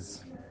know if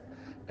his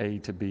A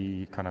to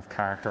B kind of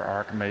character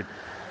arc made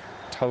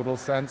total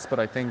sense, but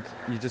I think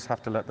you just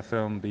have to let the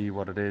film be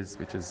what it is,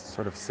 which is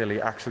sort of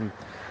silly action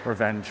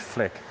revenge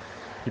flick.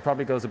 He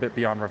probably goes a bit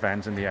beyond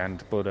revenge in the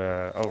end, but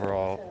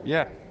overall,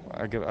 yeah,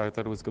 I thought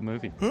it was a good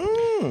movie.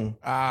 No,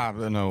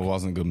 it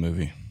wasn't a good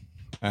movie.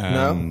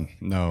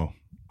 No.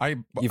 I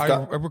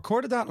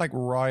recorded that like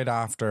right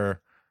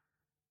after,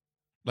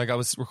 like I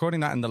was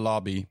recording that in the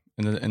lobby,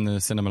 in the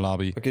cinema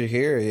lobby. I could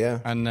hear, yeah.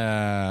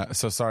 And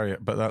so sorry,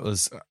 but that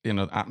was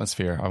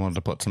atmosphere. I wanted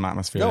to put some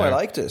atmosphere. No, there. I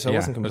liked it, so I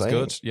wasn't complaining. It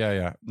was good.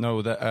 Yeah.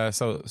 No,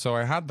 so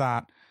I had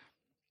that,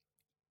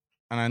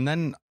 and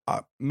then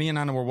me and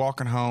Anna were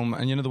walking home,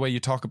 and you know the way you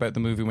talk about the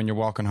movie when you're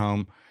walking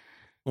home.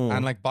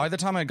 And like by the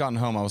time I'd gotten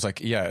home, I was like,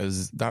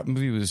 that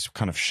movie was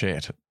kind of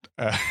shit.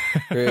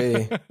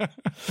 Really?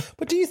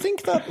 But do you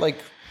think that like,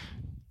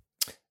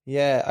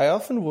 yeah, I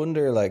often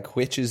wonder like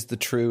which is the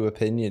true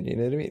opinion, you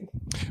know what I mean?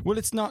 Well,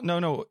 it's not,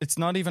 no, it's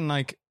not even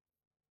like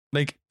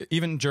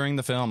even during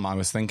the film, I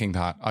was thinking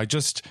that. I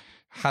just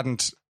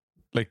hadn't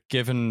like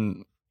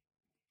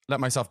let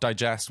myself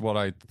digest what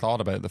I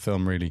thought about the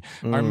film really.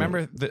 I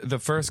remember the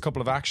first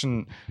couple of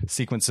action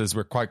sequences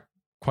were quite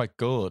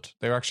good.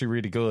 They were actually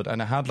really good,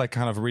 and it had like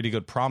kind of a really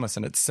good promise,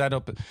 and it's set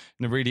up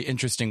in a really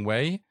interesting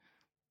way.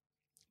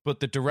 But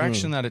the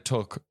direction that it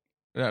took,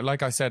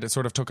 like I said, it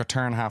sort of took a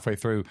turn halfway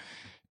through.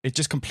 It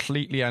just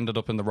completely ended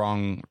up in the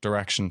wrong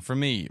direction for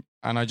me,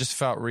 and I just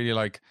felt really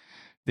like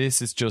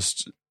this is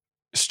just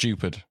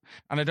stupid.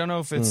 And I don't know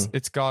if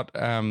it's got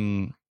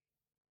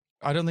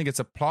I don't think it's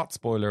a plot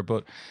spoiler,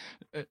 but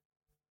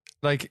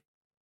like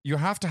you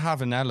have to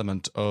have an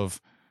element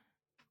of,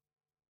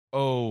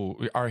 oh,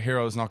 our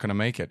hero's not going to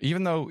make it,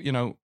 even though, you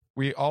know,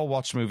 we all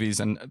watch movies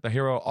and the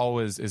hero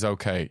always is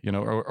okay, you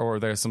know, or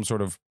there's some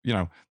sort of, you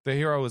know, the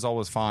hero is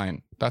always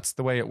fine. That's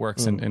the way it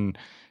works in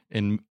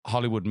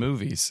Hollywood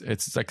movies.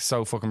 It's like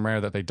so fucking rare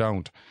that they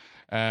don't.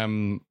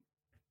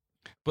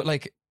 But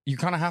like you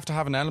kind of have to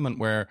have an element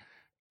where,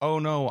 oh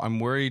no, I'm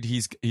worried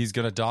he's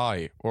going to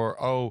die,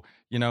 or oh,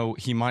 you know,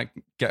 he might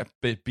get a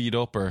bit beat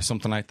up or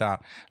something like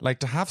that. Like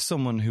to have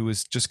someone who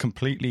is just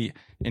completely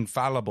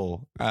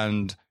infallible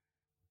and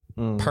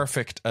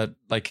perfect at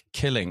like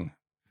killing,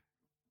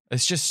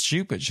 it's just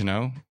stupid, you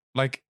know?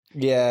 Like,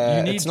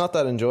 yeah, it's not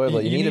that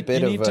enjoyable. You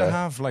need to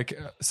have like,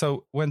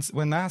 so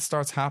when that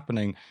starts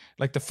happening,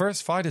 like the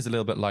first fight is a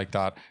little bit like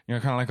that. You're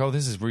kind of like, oh,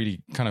 this is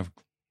really kind of,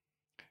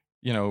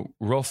 you know,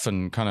 rough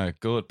and kind of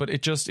good, but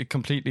it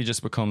completely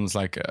just becomes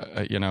like,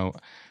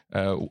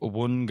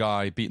 one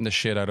guy beating the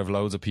shit out of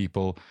loads of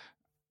people,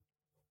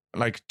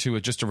 like to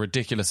just a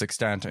ridiculous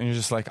extent. And you're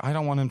just like, I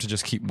don't want him to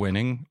just keep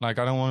winning. Like,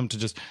 I don't want him to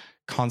just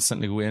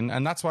constantly win.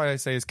 And that's why I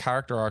say his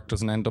character arc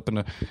doesn't end up in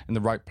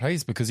the right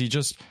place, because he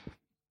just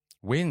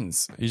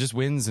wins. He just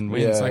wins and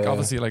wins.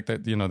 Obviously like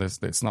that, you know,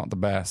 it's not the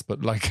best,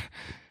 but like,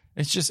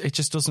 it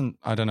just doesn't,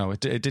 I don't know. It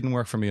didn't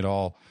work for me at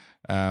all.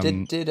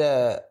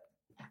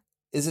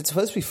 Is it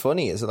supposed to be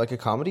funny? Is it like a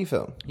comedy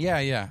film?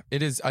 Yeah.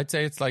 It is. I'd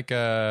say it's like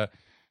a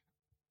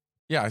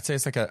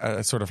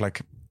sort of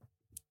like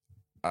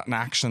an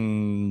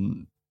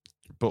action,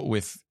 but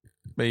with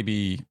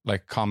maybe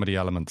like comedy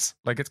elements.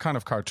 Like it's kind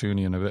of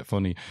cartoony and a bit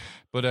funny.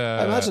 But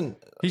I imagine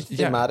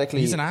thematically,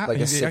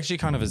 he's actually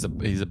kind of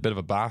he's a bit of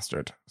a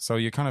bastard. So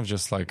you kind of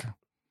just like,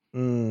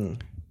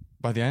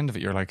 by the end of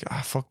it, you're like,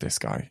 fuck this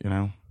guy, you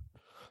know?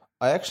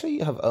 I actually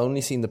have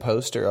only seen the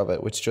poster of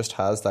it, which just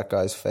has that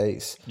guy's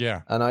face.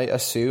 Yeah. And I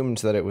assumed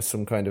that it was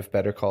some kind of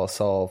Better Call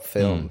Saul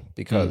film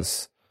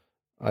because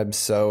I'm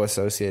so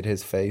associate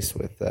his face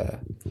with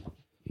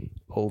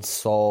old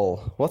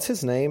Saul. What's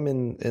his name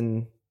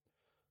in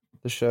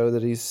the show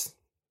that he's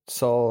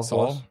Saul?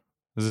 Saul? What?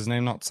 Is his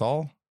name not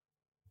Saul?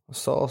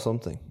 Saul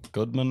something.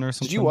 Goodman or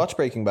something? Did you watch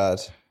Breaking Bad?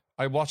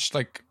 I watched,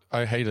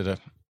 I hated it.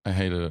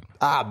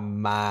 Ah,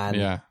 man.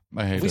 Yeah.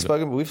 I hated We've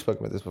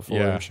spoken about this before,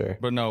 Yeah, I'm sure.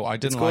 but no, I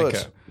didn't good. like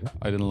it.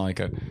 I didn't like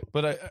it.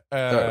 But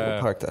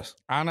We'll park that.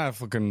 Anna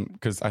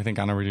because I think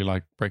Anna really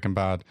liked Breaking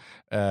Bad.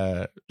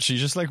 She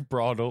just like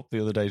brought up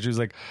the other day. She was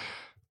like,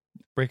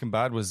 Breaking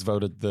Bad was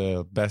voted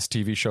the best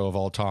TV show of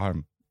all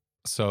time.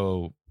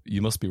 So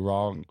you must be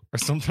wrong or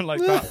something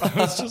like that.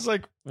 I was just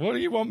like, what do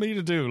you want me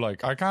to do?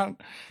 Like, I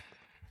can't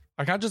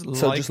just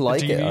like the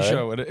TV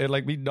show and it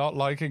like me not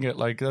liking it.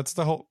 Like that's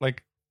the whole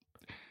like.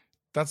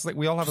 That's like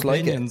we all have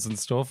opinions and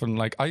stuff, and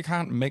like I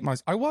can't make my.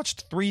 I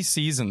watched 3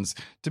 seasons.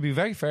 To be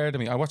very fair to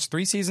me, I watched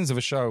 3 seasons of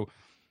a show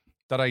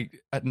that I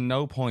at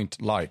no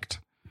point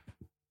liked.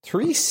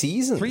 3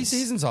 seasons? 3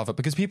 seasons of it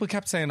because people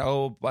kept saying,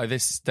 "Oh, by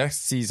this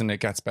season it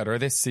gets better.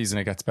 This season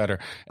it gets better."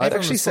 I'd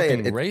actually say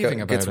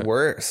it gets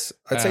worse.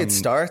 I'd say it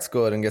starts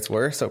good and gets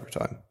worse over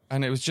time.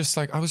 And it was just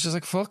like I was just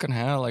like, "Fucking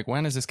hell! Like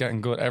when is this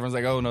getting good?" Everyone's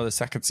like, "Oh no, the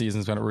second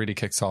season's when it really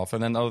kicks off,"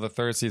 and then the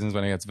third season's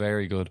when it gets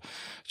very good.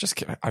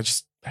 I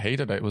just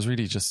hated it. It was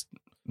really just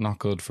not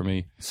good for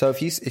me. So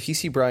if you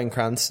see Bryan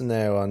Cranston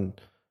now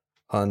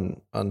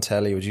on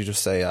telly, would you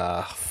just say,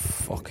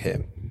 fuck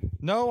him?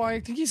 No, I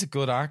think he's a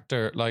good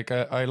actor. Like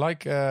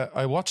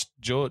I watched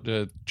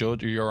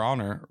Judge Your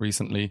Honor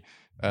recently,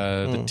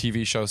 the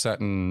TV show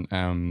set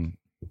in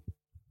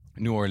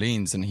New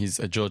Orleans, and he's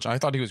a judge. I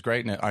thought he was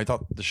great in it. I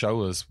thought the show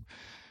was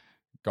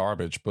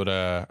garbage, but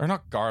or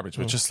not garbage,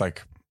 but just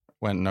like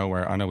went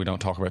nowhere. I know we don't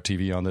talk about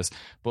TV on this,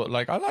 but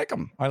like I like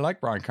him. I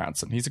like Bryan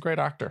Cranston. He's a great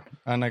actor,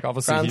 and like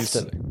obviously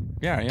Cranston.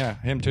 yeah,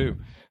 him too.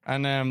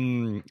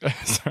 And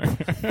sorry.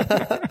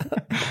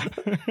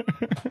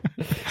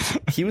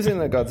 He was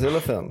in a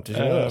Godzilla film. Did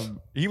you know that?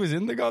 He was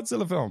in the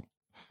Godzilla film.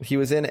 He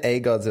was in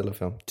a Godzilla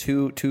film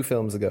two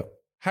films ago.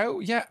 How?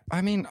 Yeah,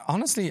 I mean,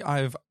 honestly,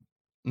 I've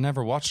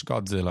never watched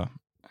Godzilla.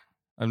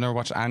 I've never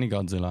watched any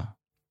Godzilla.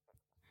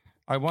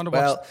 I want to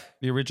watch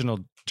the original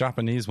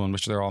Japanese one,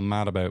 which they're all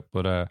mad about,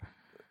 but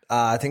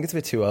I think it's a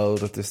bit too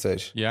old at this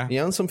stage. Yeah, you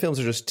know, some films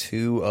are just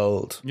too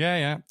old.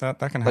 Yeah, that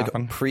can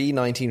happen. Like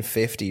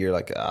pre-1950, you're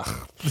like,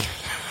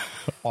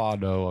 oh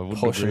no, I wouldn't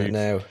pushing agree. it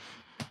now.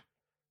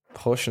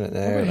 Pushing it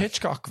now. What about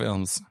Hitchcock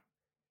films?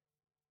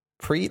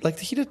 Did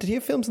he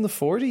have films in the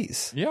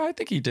 40s? Yeah, I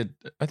think he did.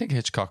 I think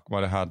Hitchcock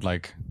might have had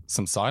like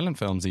some silent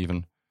films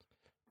even.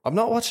 I'm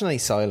not watching any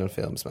silent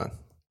films, man.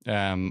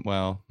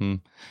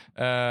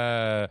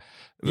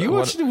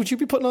 Would you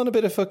be putting on a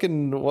bit of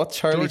fucking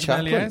Charlie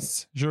Chaplin?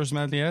 Georges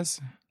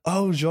Méliès.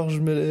 Oh, Georges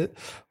Méliès.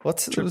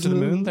 What's Trip to the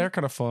Moon? They're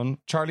kind of fun.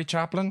 Charlie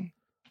Chaplin,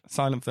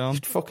 silent film.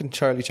 Fucking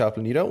Charlie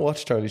Chaplin. You don't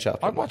watch Charlie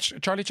Chaplin. I watch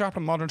Charlie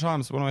Chaplin Modern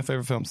Times, one of my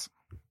favorite films.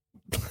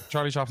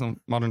 Charlie Chaplin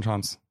Modern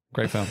Times,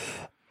 great film.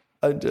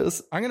 I'm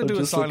going to do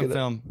a silent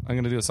film. I'm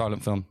going to do a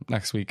silent film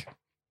next week.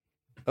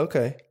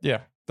 Okay.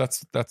 Yeah,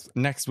 that's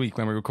next week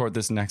when we record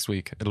this next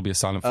week. It'll be a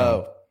silent film.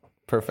 Oh,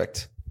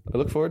 perfect. I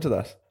look forward to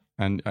that.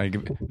 And I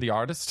give The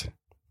Artist.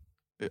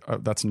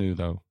 That's new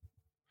though.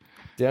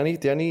 The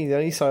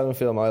only silent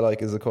film I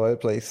like is A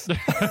Quiet Place. That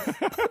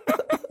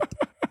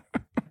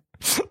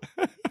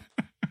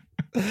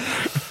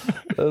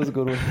was a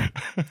good one.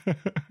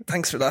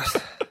 Thanks for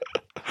that.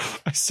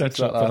 I set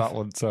you up for that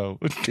one, so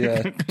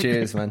yeah.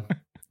 Cheers, man.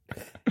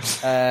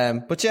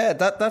 But yeah,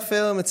 that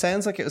film, it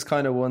sounds like it was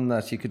kind of one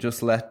that you could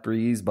just let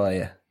breeze by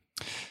you.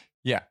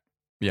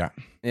 Yeah.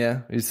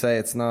 You'd say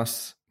it's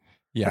not.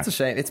 Yeah, that's a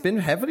shame. It's been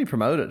heavily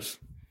promoted.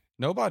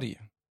 Nobody.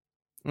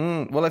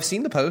 Well, I've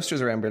seen the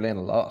posters around Berlin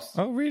a lot.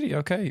 Oh, really?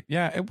 Okay.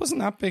 Yeah, it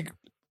wasn't that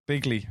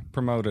bigly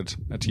promoted,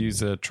 to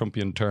use a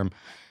Trumpian term.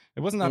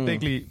 It wasn't that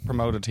bigly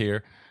promoted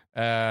here.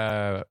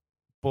 But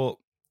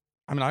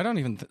I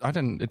mean,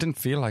 it didn't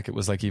feel like it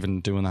was like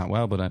even doing that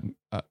well, but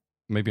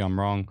maybe I'm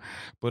wrong.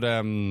 But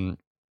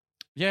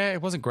yeah,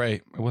 it wasn't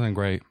great. It wasn't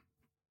great.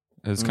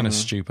 It was kind of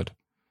stupid.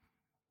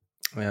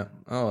 Yeah.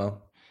 Oh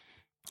well.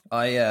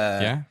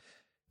 Yeah.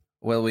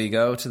 Will we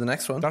go to the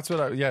next one? That's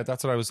what I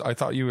was. I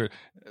thought you were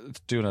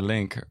doing a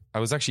link. I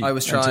was actually. I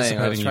was trying to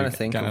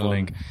think of a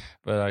link,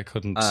 but I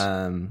couldn't.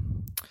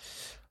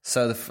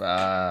 So the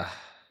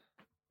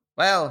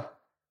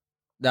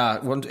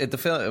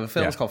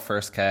film was called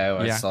First Cow.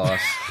 I saw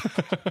it.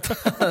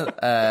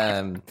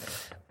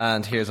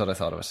 And here's what I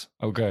thought of it.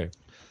 Okay.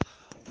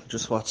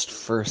 Just watched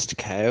First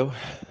Cow.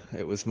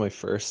 It was my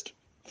first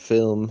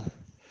film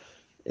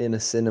in a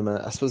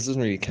cinema. I suppose it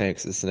doesn't really count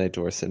because it's an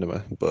outdoor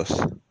cinema, but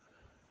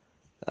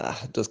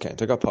it does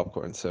count. I got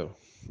popcorn, so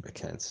it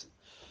counts.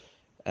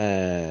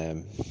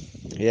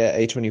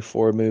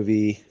 A24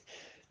 movie.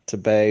 It's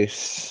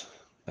about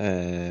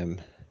it's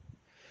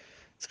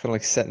kind of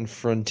like set in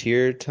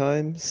frontier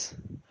times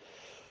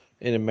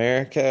in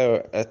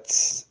America.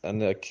 It's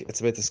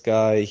about this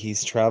guy.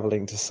 He's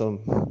traveling to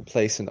some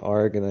place in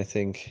Oregon, I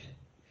think,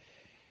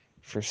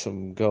 for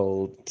some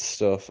gold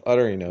stuff. I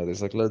don't really know.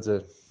 There's like loads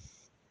of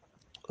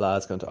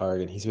lads going to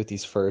Oregon. He's with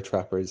these fur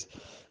trappers,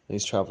 and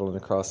he's traveling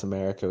across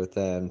America with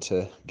them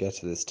to get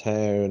to this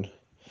town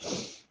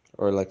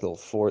or like little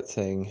fort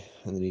thing.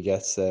 And then he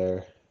gets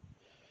there,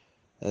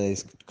 and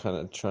he's kind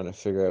of trying to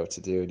figure out what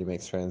to do. And he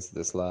makes friends with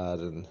this lad,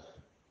 and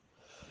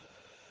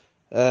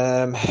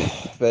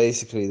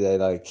basically they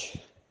like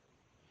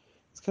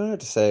it's kind of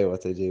hard to say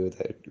what they do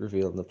without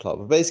revealing the plot.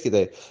 But basically,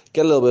 they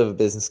get a little bit of a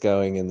business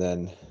going, and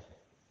then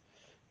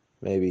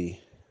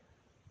maybe,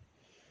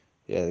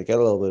 yeah, they get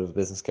a little bit of a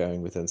business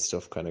going, but then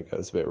stuff kind of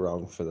goes a bit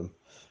wrong for them.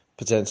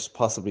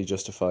 Possibly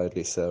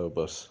justifiably so,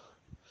 but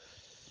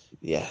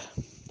yeah,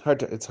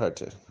 it's hard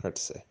to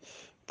say.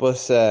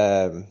 But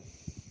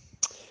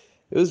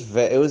it was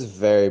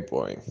very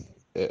boring.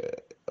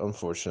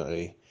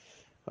 Unfortunately,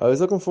 I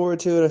was looking forward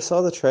to it. I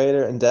saw the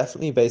trailer, and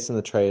definitely based on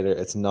the trailer,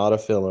 it's not a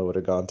film I would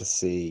have gone to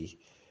see.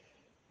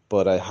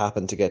 But I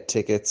happened to get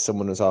tickets.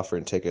 Someone was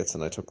offering tickets,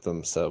 and I took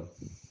them. So,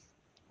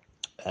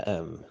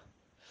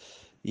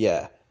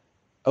 yeah,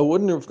 I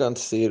wouldn't have gone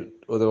to see it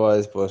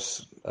otherwise,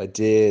 but I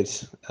did.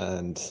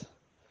 And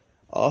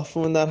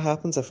often when that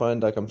happens, I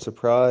find like I'm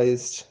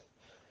surprised.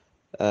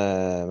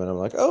 And I'm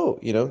like, oh,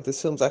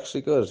 this film's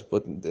actually good.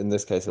 But in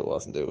this case, it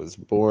wasn't. It was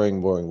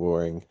boring, boring,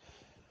 boring.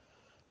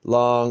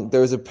 Long.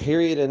 There was a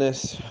period in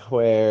it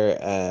where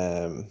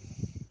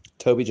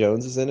Toby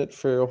Jones was in it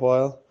for a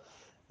while,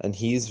 and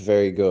he's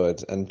very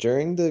good. And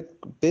during the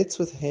bits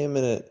with him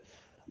in it,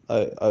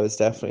 I was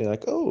definitely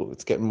like, oh,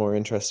 it's getting more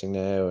interesting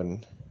now.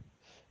 And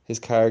his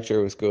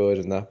character was good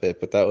in that bit,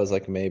 but that was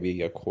like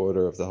maybe a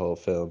quarter of the whole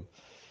film.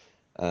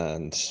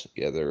 And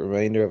yeah, the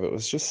remainder of it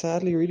was just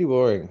sadly really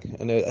boring.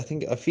 And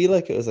I feel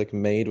like it was like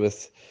made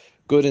with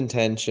good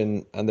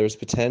intention, and there's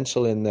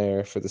potential in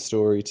there for the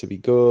story to be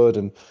good,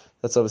 and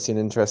that's obviously an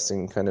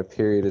interesting kind of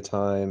period of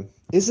time.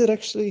 Is it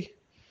actually?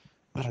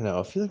 I don't know.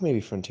 I feel like maybe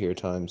Frontier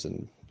Times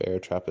and Bear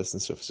Trappist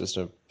and stuff is just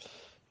a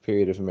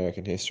period of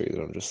American history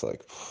that I'm just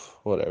like,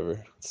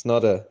 whatever. It's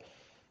not a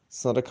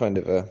kind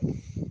of a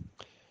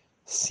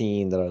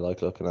scene that I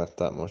like looking at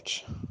that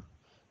much.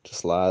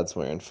 Just lads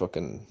wearing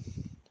fucking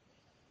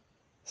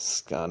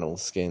scannel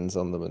skins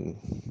on them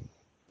and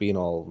being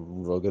all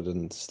rugged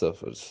and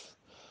stuff. Was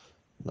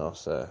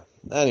not.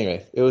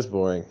 Anyway, it was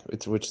boring,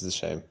 which is a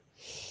shame.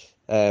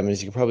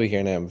 As you can probably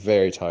hear now, I'm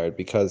very tired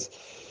because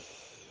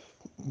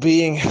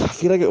I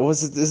feel like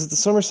is it the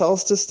summer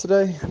solstice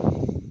today?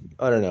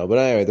 I don't know, but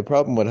anyway, the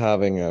problem with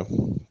having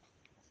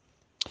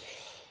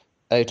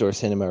outdoor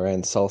cinema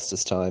around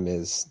solstice time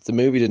is the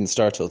movie didn't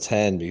start till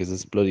 10 because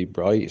it's bloody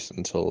bright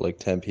until like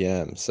 10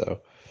 p.m.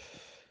 So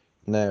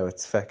now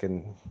it's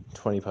fucking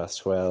 20 past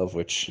 12,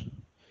 which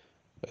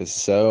is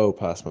so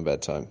past my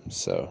bedtime.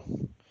 So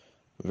I'm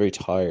very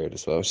tired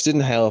as well, which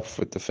didn't help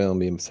with the film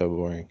being so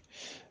boring.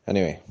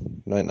 Anyway,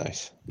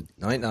 night.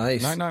 Night,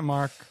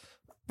 Mark.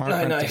 Mark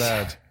went to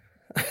bed.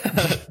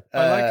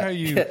 I like how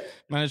you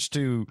managed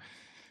to,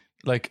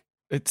 like,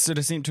 it sort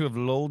of seemed to have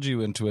lulled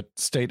you into a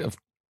state of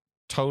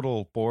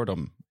total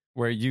boredom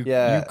where you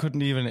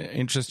couldn't even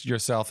interest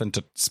yourself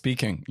into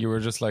speaking. You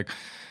were just like,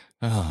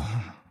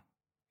 oh.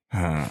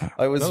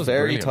 I was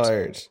very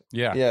tired.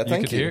 Yeah.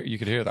 Thank you. You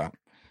could hear that.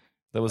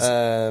 That was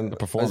a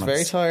performance. I was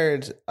very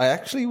tired. I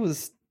actually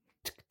was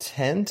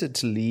tempted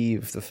to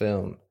leave the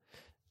film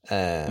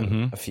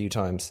a few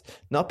times,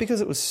 not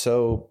because it was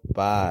so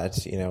bad.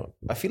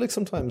 I feel like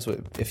sometimes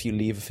if you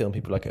leave a film,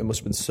 people are like, it must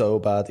have been so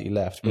bad that you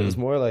left. But it was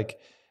more like,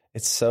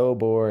 it's so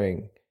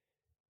boring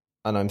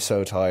and I'm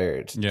so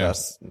tired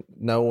that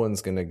no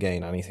one's going to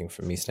gain anything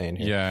from me staying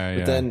here.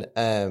 But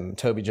then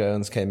Toby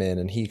Jones came in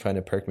and he kind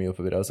of perked me up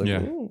a bit. I was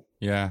like,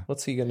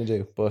 what's he going to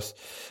do? But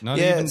not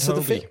even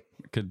Toby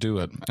could do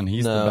it, and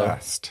he's the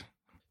best.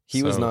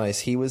 He was nice.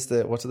 He was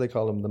what do they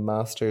call him? The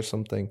master or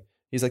something.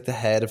 He's like the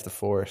head of the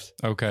fort.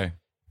 Okay.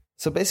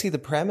 So basically the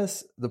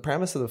premise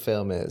of the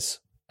film is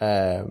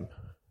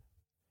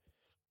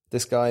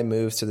this guy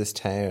moves to this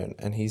town,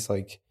 and he's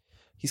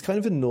kind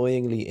of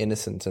annoyingly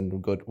innocent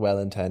and good,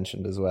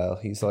 well-intentioned as well.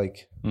 He's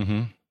like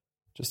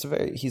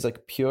he's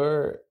like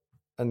pure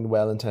and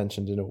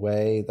well-intentioned in a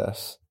way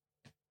that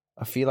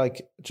I feel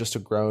like just a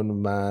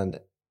grown man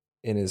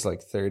in his like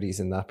 30s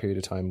in that period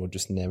of time would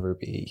just never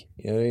be.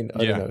 You know what I mean?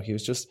 I don't know. He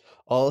was just,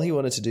 all he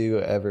wanted to do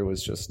ever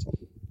was just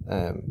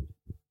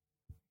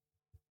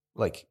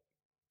like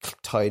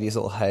tidy his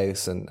little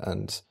house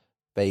and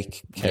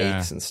bake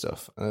cakes and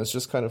stuff. And it was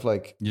just kind of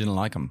like, you didn't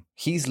like him.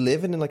 He's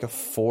living in like a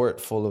fort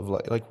full of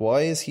like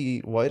why did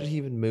he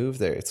even move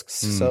there? It's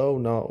so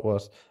not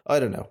what,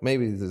 I don't know.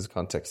 Maybe there's a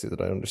context to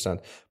that I don't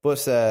understand.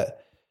 But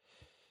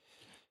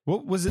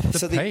what was it?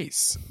 The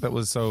pace that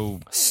was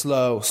so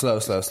slow.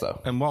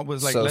 And what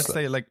was like? Let's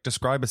say, like,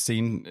 describe a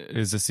scene.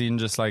 Is a scene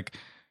just like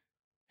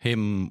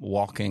him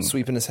walking,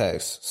 sweeping his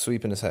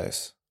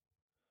house?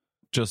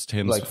 Just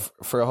him, like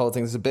for a whole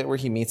thing. There's a bit where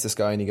he meets this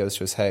guy and he goes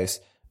to his house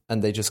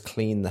and they just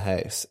clean the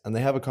house and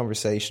they have a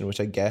conversation, which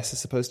I guess is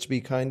supposed to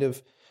be kind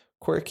of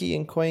quirky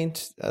and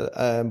quaint,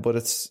 but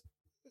it's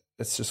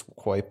just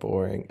quite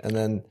boring. And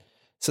then,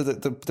 so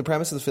the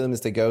premise of the film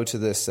is they go to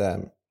this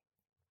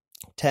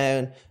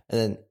town, and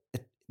then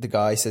the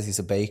guy says he's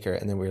a baker,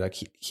 and then we're like,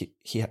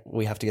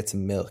 we have to get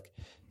some milk.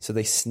 So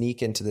they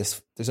sneak into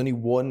this. There's only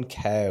one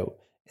cow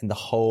in the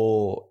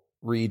whole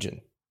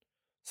region,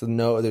 so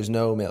there's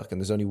no milk, and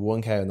there's only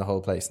one cow in the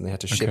whole place, and they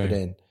had to ship it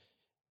in.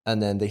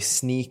 And then they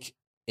sneak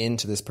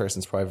into this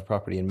person's private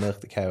property and milk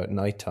the cow at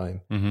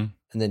nighttime, and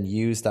then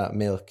use that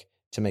milk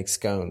to make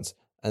scones.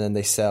 and then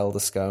they sell the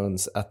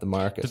scones at the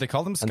market. Do they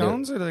call them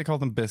scones or do they call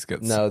them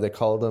biscuits? No, they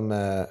call them.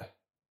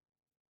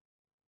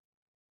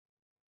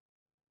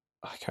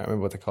 I can't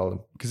remember what they call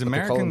them. Because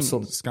American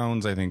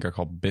scones, I think, are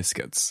called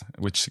biscuits,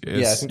 which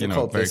is I think they're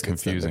called very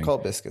biscuits, confusing. They're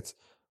called biscuits.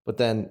 But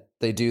then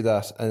they do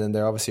that, and then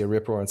they're obviously a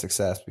rip-roaring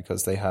success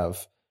because they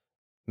have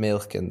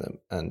milk in them,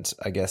 and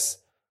I guess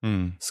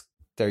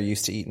they're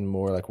used to eating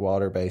more like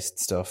water-based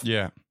stuff.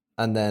 Yeah.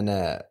 And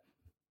then,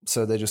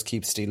 so they just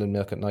keep stealing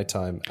milk at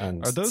nighttime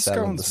and are those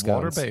selling scones the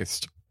scones.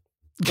 water-based?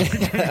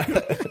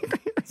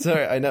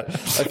 Sorry, I know.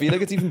 I feel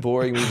like it's even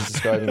boring me just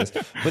describing this.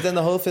 But then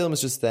the whole film is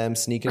just them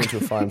sneaking into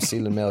a farm,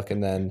 stealing milk,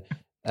 and then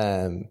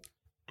then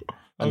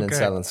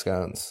selling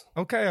scones.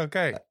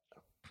 Okay.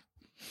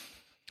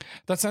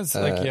 That sounds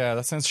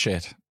that sounds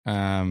shit.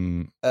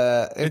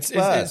 It's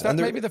bad. Is that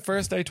maybe the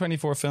first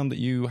A24 film that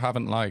you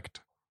haven't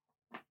liked?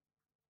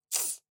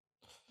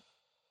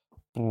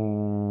 I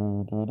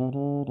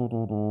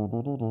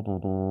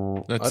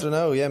don't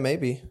know. Yeah,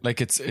 maybe. Like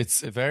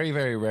it's very,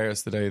 very rare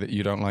is the day that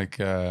you don't like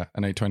an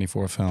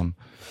A24 film.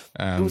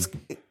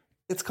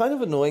 It's kind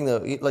of annoying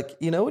though. Like,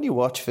 you know, when you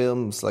watch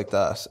films like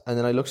that, and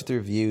then I looked at the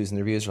reviews, and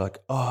the reviews are like,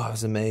 "Oh, it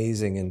was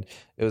amazing," and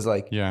it was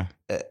like,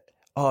 it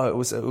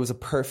was a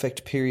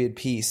perfect period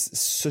piece,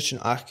 such an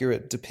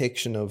accurate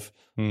depiction of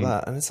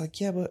that. And it's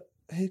like, yeah, but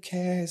who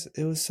cares?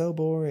 It was so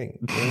boring.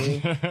 You know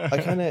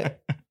what I mean?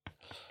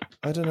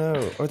 I don't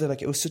know. Or they're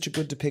like, it was such a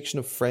good depiction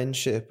of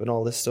friendship and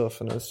all this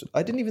stuff. And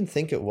I didn't even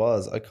think it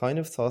was. I kind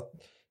of thought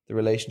the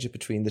relationship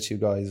between the two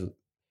guys,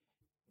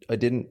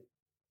 it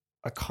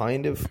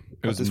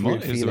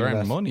was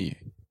around money.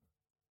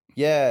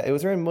 Yeah, it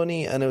was around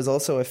money. And it was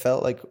also, I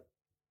felt like,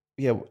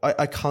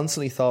 I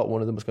constantly thought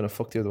one of them was going to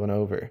fuck the other one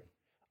over.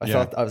 I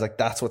was like,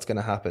 that's what's going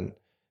to happen.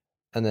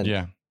 And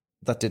then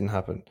that didn't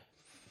happen.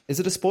 Is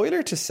it a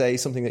spoiler to say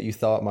something that you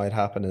thought might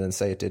happen and then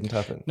say it didn't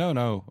happen?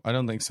 No, I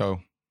don't think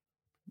so.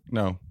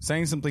 No,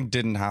 saying something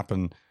didn't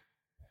happen,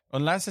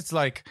 unless it's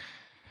like,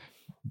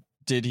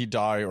 did he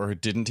die or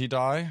didn't he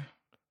die?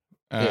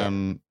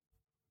 Then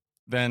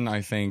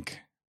I think,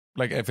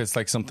 like, if it's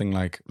like something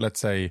like, let's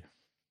say,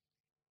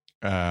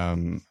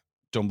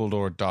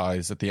 Dumbledore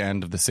dies at the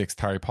end of the 6th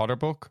Harry Potter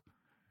book.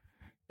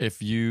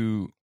 If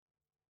you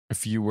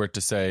were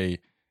to say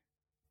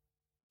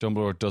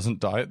Dumbledore doesn't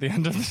die at the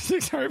end of the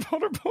 6th Harry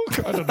Potter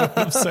book, I don't know what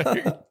I'm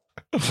saying.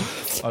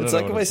 It's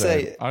like if I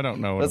say, I don't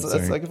know what I'm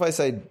saying. It's like if I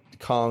say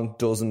Kong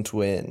doesn't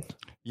win.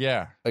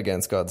 Yeah.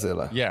 Against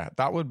Godzilla. Yeah,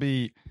 that would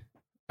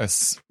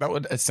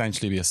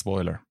essentially be a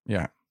spoiler.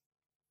 Yeah.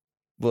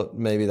 But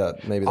maybe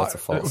that's a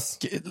false.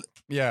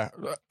 Yeah.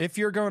 If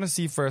you're going to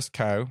see First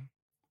Cow,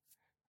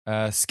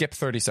 skip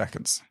 30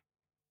 seconds.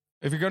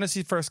 If you're going to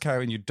see First Cow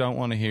and you don't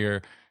want to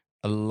hear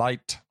a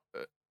light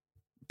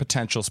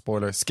potential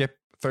spoiler, skip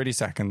 30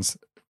 seconds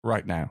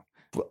right now.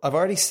 I've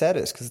already said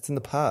it because it's in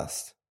the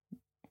past.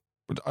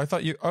 But I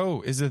thought I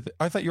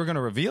thought you were going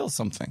to reveal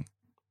something.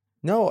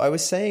 No, I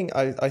was saying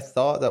I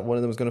thought that one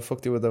of them was going to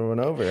fuck the other one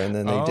over, and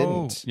then they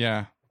didn't.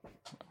 Yeah.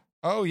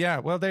 Oh yeah.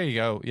 Well, there you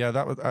go. Yeah,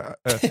 that was. So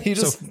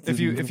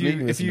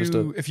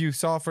if you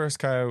saw First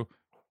Cow,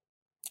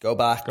 go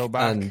back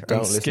and don't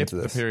listen skip to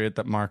this. the period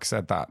that Mark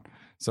said that,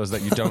 so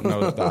that you don't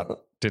know that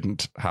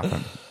didn't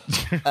happen.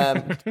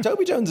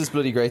 Toby Jones is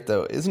bloody great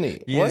though, isn't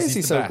he? Why is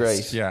he so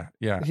great? Yeah.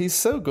 He's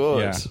so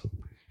good. Yeah.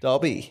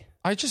 Dobby.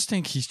 I just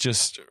think he's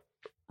just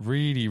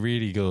really,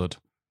 really good.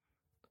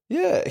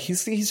 Yeah,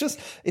 he's just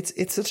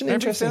it's such an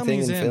interesting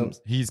thing in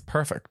films. He's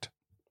perfect.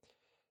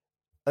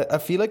 I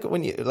feel like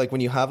when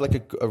you have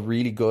like a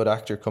really good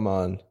actor come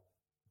on,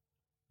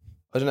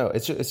 I don't know,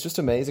 it's just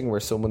amazing where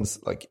someone's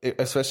like,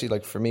 especially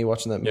like for me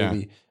watching that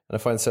movie, and I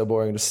find it so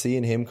boring just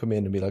seeing him come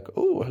in and be like,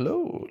 oh,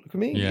 hello, look at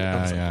me.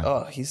 Like,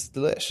 oh, he's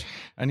delish.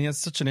 And he has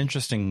such an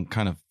interesting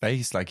kind of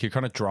face. Like, you're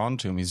kind of drawn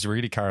to him. He's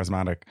really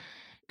charismatic.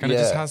 Kind of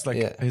just has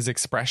like his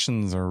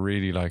expressions are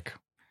really like,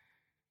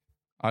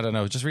 I don't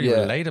know, just really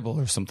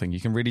relatable or something. You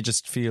can really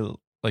just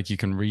feel like you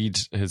can read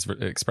his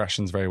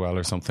expressions very well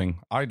or something.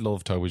 I'd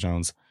love Toby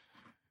Jones.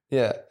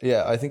 Yeah,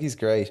 I think he's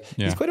great.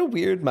 Yeah. He's quite a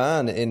weird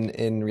man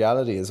in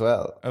reality as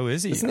well. Oh,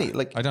 is he? Isn't he?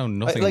 Like, I don't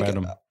know nothing about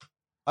him.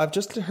 I've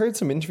just heard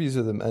some interviews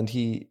with him, and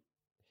he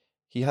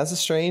has a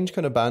strange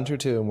kind of banter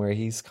to him where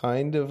he's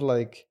kind of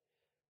like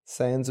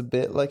sounds a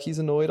bit like he's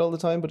annoyed all the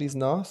time, but he's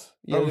not.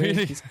 You know,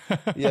 really?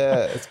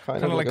 It's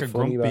kind of like a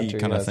funny grumpy banter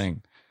kind of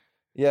thing.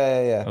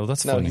 Yeah. Oh,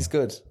 that's funny. No, he's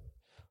good.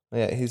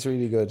 Yeah, he's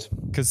really good.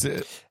 Because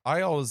I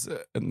always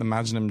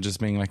imagine him just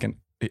being like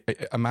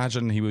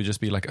imagine he would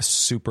just be like a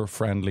super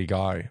friendly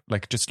guy,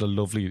 like just a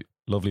lovely,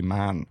 lovely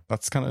man.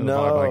 That's kind of the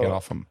vibe I get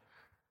off him.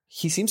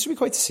 He seems to be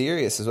quite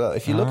serious as well.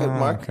 If you look at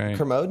Mark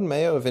Kermode and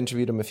Mayo, have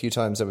interviewed him a few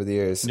times over the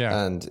years,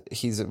 and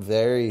he's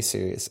very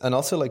serious, and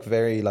also like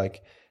very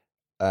like,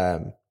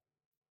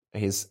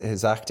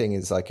 his acting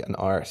is like an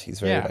art. He's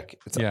very like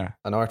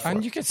an art form.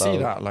 And you can see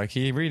that like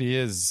he really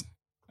is.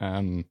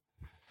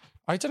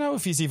 I don't know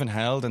if he's even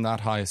held in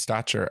that high a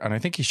stature, and I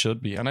think he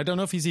should be. And I don't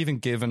know if he's even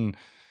given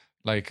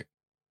like,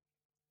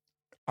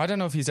 I don't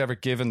know if he's ever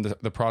given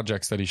the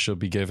projects that he should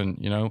be given,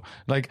 you know?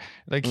 Like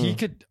he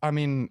could, I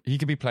mean, he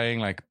could be playing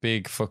like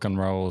big fucking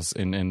roles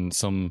in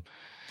some,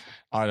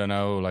 I don't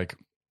know, like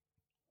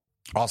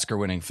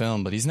Oscar-winning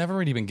film, but he's never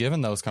really been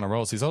given those kind of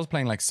roles. He's always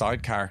playing like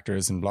side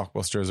characters in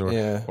blockbusters,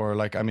 or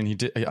like, I mean, he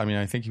did. I mean,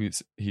 I think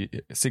he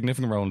a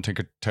significant role in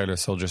Tinker Tailor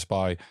Soldier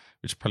Spy,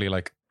 which is probably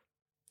like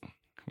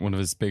one of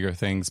his bigger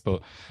things.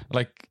 But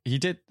like, he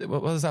did,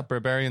 what was that,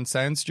 Barbarian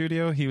Sound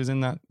Studio? He was in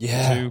that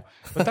too.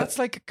 But that's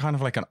like kind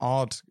of like an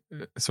odd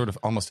sort of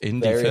almost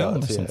indie Very film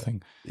odd, or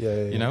something.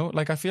 Yeah. You know,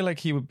 like I feel like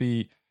he would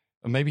be.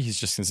 Maybe he's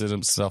just considered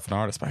himself an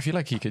artist, but I feel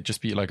like he could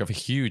just be like of a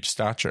huge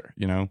stature,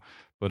 you know.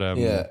 But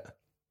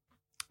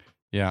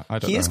yeah, I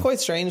don't know. He is quite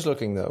strange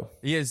looking, though.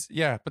 He is,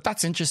 yeah, but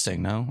that's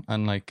interesting, no?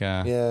 And like,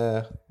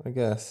 yeah, I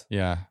guess.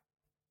 Yeah,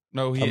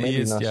 no, he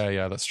is. Not.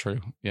 Yeah, that's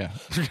true. Yeah.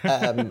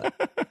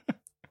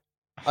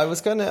 I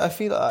was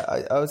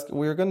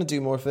we were gonna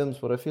do more films,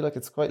 but I feel like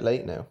it's quite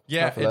late now.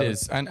 Yeah, it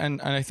is,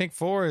 and I think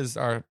 4 is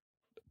our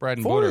bread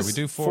and butter. We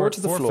do four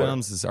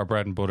films is our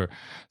bread and butter.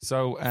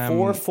 So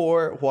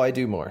 4, why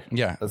do more?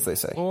 Yeah, as they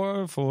say.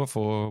 4,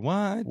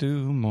 why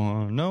do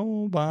more?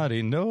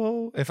 Nobody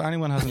know. If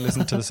anyone hasn't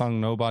listened to the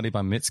song "Nobody" by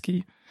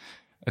Mitski,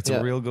 it's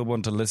a real good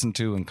one to listen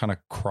to and kind of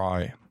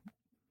cry.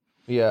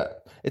 Yeah,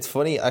 it's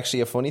funny. Actually,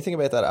 a funny thing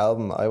about that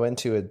album, I went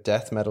to a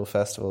death metal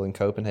festival in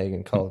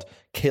Copenhagen called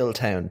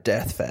Killtown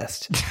Death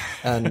Fest,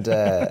 and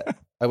I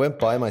went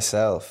by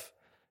myself.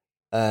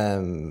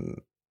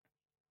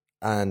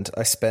 And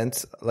I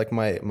spent like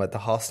my the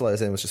hostel I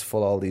was in was just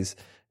full of all these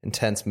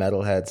intense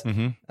metalheads.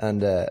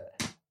 And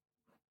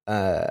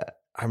I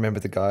remember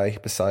the guy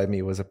beside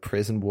me was a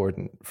prison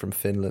warden from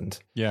Finland.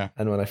 Yeah.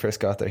 And when I first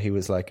got there, he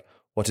was like,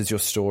 "What is your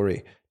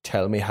story?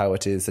 Tell me how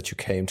it is that you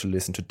came to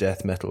listen to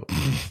death metal."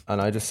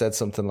 And I just said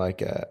something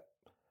like,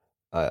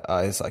 I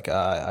was like,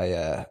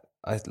 I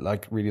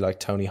like really liked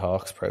Tony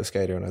Hawk's Pro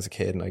Skater when I was a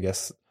kid, and I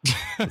guess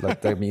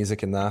like the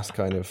music in that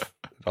kind of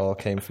it all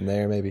came from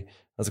there. Maybe I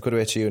was like, "What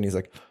about you?" And he's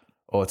like,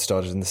 "Oh, it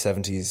started in the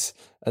 70s.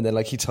 And then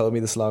like he told me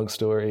this long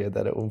story, and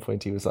then at one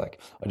point he was like,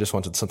 "I just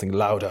wanted something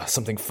louder,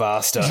 something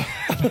faster."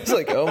 I was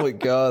like, "Oh my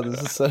God,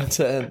 this is so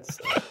intense."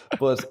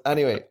 But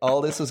anyway,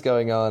 all this was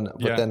going on.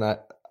 But then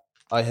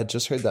I had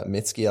just heard that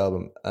Mitski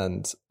album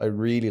and I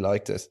really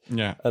liked it.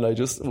 Yeah. And I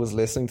just was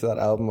listening to that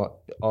album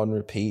on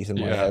repeat in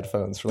my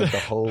headphones for like the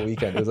whole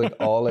weekend. It was like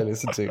all I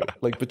listened to.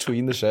 Like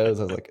between the shows,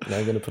 I was like, now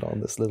I'm going to put on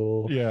this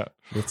little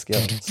Mitski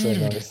album. It's so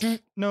nice.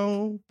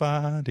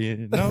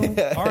 Nobody. No.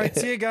 All right,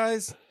 see you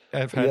guys. I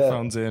have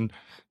headphones in.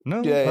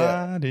 Nobody.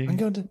 Yeah. I'm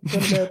going to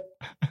bed.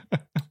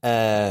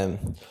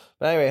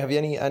 But anyway, have you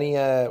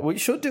any we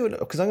should do it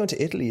because I'm going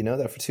to Italy, you know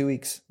that, for 2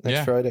 weeks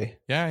next Friday.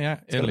 Yeah.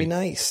 It's going to be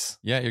nice.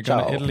 Yeah, you're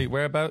going to Italy.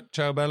 Where about?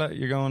 Ciao Bella?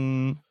 You're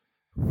going...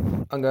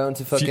 I'm going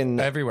to fucking...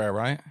 Everywhere,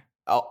 right?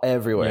 Oh,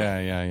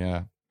 everywhere.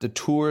 Yeah. The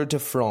Tour de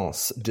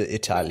France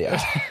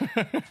d'Italia.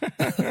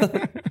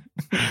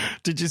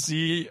 Did you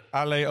see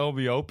Ale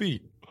Obi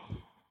Opie?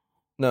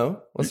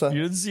 No, what's that?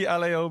 You didn't see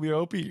Ale Obi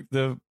Opie?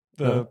 The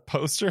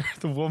poster,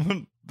 the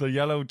woman, the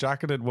yellow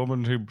jacketed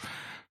woman who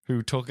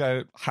took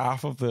out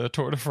half of the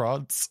Tour de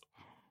France.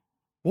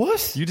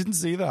 What? You didn't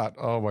see that?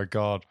 Oh my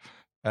God.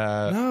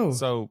 No.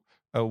 So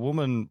a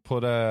woman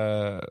put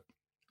up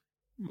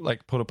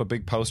a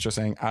big poster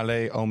saying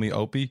Ale Omi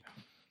Opie,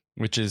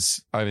 which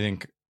is, I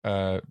think,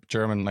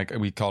 German, like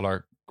we call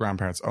our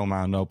grandparents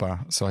Oma and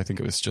Opa. So I think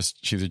it was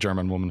just, she's a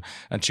German woman.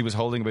 And she was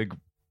holding a big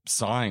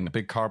sign, a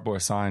big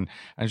cardboard sign,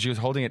 and she was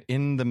holding it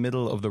in the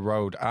middle of the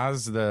road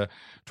as the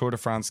Tour de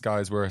France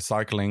guys were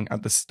cycling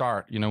at the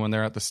start, you know, when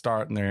they're at the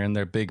start and they're in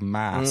their big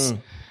mass.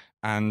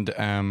 And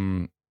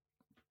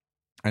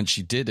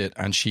she did it,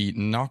 and she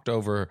knocked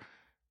over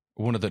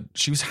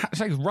she was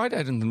like right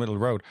out in the middle of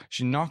the road.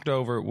 She knocked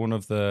over one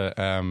of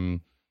the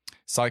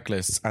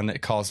cyclists, and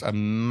it caused a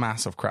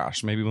massive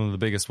crash, maybe one of the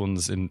biggest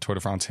ones in Tour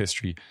de France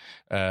history.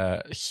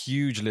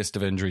 Huge list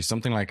of injuries,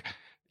 something like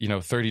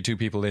 32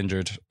 people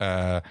injured.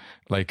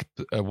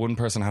 One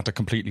person had to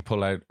completely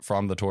pull out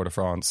from the Tour de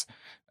France.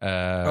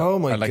 Oh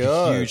my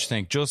God. A huge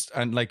thing. Just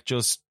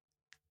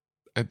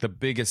the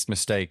biggest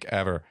mistake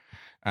ever.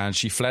 And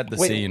she fled the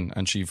scene,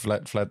 and she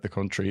fled the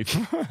country.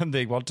 And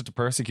they wanted to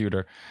persecute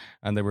her.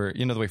 And they were,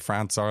 the way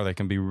France are, they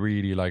can be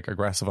really like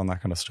aggressive on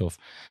that kind of stuff.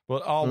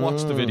 But I'll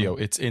watch the video.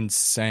 It's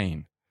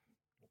insane.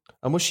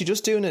 And was she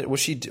just doing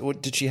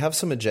it? Did she have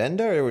some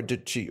agenda, or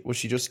was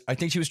she just... I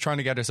think she was trying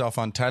to get herself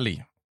on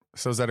telly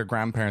so that her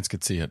grandparents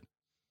could see it.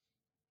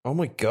 Oh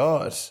my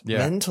God. Yeah.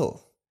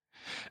 Mental.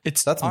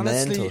 That's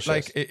honestly, mental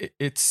shit.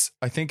 It's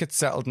I think it's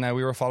settled now.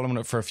 We were following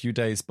it for a few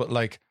days, but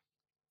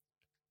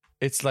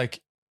it's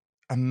like,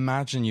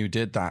 imagine you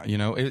did that,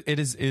 it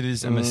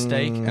is a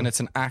mistake and it's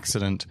an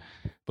accident,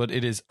 but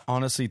it is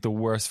honestly the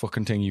worst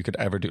fucking thing you could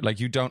ever do. Like,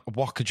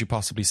 what could you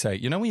possibly say?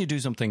 When you do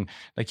something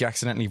like you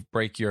accidentally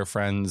break your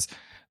friend's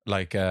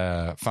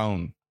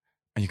phone,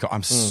 and you go,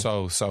 "I'm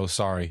so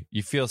sorry."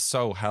 You feel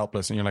so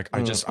helpless, and you're like,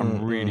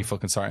 I'm really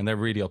fucking sorry. And they're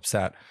really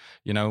upset,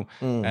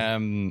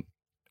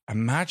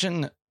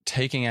 Imagine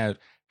taking out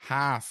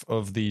half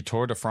of the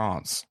Tour de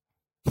France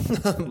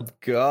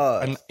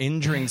God. And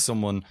injuring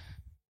someone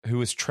who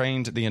was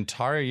trained the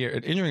entire year,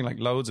 injuring like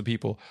loads of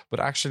people, but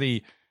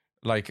actually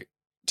like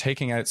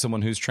taking out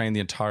someone who's trained the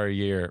entire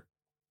year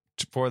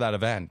for that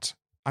event.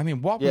 I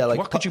mean, what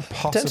could you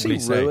possibly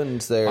say?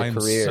 Ruined their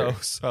career.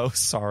 I'm so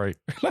sorry.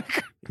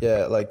 Like,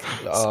 yeah, like,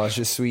 oh,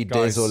 je suis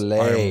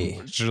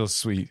désolé. Je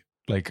suis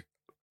like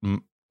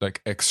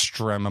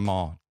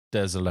extrêmement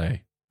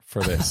désolé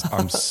for this.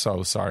 I'm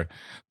so sorry.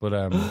 But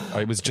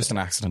it was just an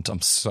accident.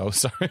 I'm so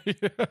sorry.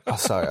 Oh,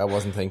 sorry, I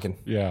wasn't thinking.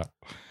 Yeah.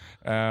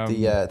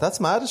 That's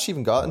mad that she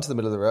even got into the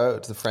middle of the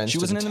road. The French she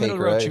wasn't in the middle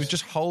of the road. She was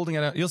just holding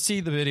it out. You'll see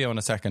the video in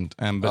a second.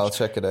 But I'll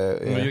check it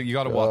out. Yeah. You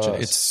got to watch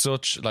it. It's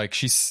such like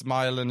she's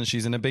smiling and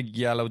she's in a big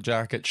yellow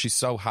jacket. She's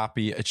so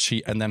happy.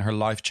 And then her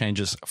life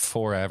changes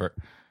forever.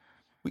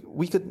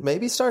 We could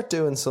maybe start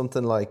doing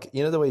something like,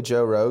 you know, the way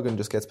Joe Rogan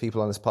just gets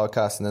people on his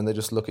podcast and then they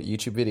just look at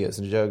YouTube videos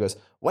and Joe goes,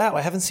 wow,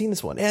 I haven't seen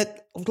this one. Yeah,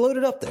 load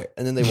it up there.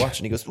 And then they watch it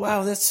and he goes,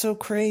 wow, that's so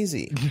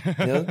crazy.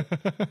 You know?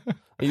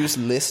 Are you just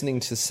listening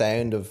to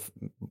sound of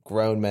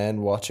grown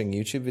men watching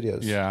YouTube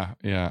videos? Yeah,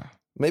 yeah.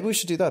 Maybe we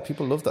should do that.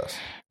 People love that.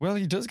 Well,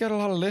 he does get a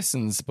lot of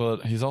listens,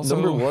 but he's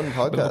also #1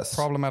 podcast. A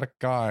problematic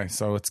guy.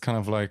 So it's kind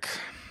of like.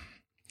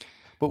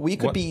 But we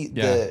could be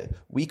the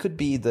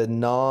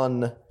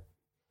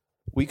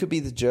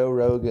Joe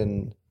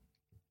Rogan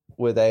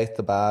without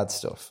the bad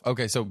stuff.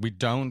 Okay, so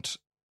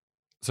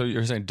so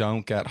you're saying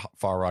don't get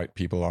far right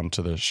people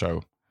onto the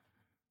show?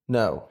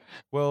 No.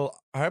 Well,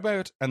 how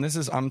about, and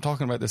I'm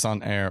talking about this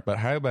on air, but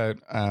how about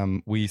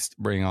we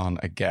bring on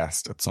a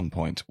guest at some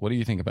point? What do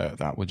you think about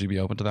that? Would you be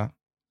open to that?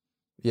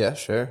 Yeah,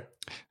 sure.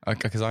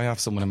 Because I have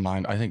someone in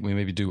mind. I think we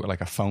maybe do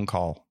like a phone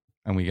call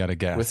and we get a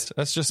guest.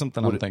 That's just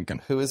something I'm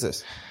thinking. Who is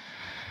it?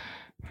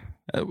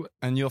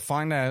 And you'll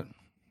find out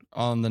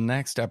on the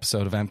next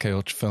episode of MK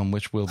Ultra Film,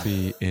 which will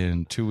be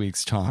in 2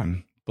 weeks'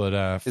 time.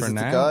 But for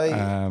now, the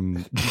guy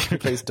who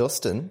plays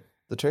Dustin,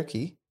 the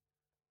turkey?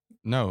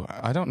 No,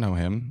 I don't know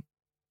him.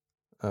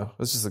 Oh, it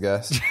was just a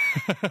guess.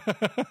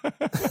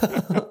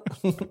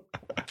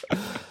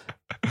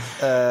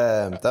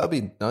 That would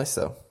be nice,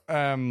 though.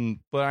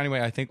 But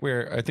anyway, I think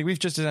we've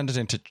just ended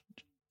into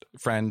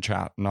friend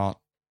chat, not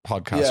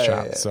podcast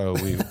chat. Yeah. So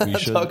we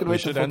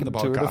should end the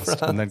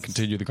podcast and then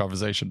continue the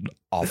conversation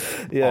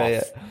off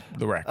the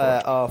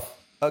record. Off.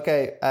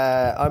 Okay,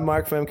 I'm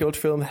Mark from MK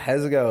Ultra Film.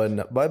 How's it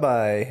going? Bye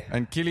bye.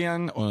 And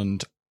Kilian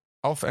und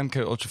auf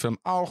MK Ultra Film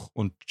auch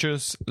und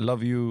tschüss,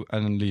 love you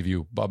and leave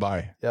you. Bye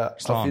bye. Ja,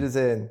 auf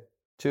Wiedersehen.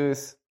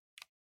 Tschüss.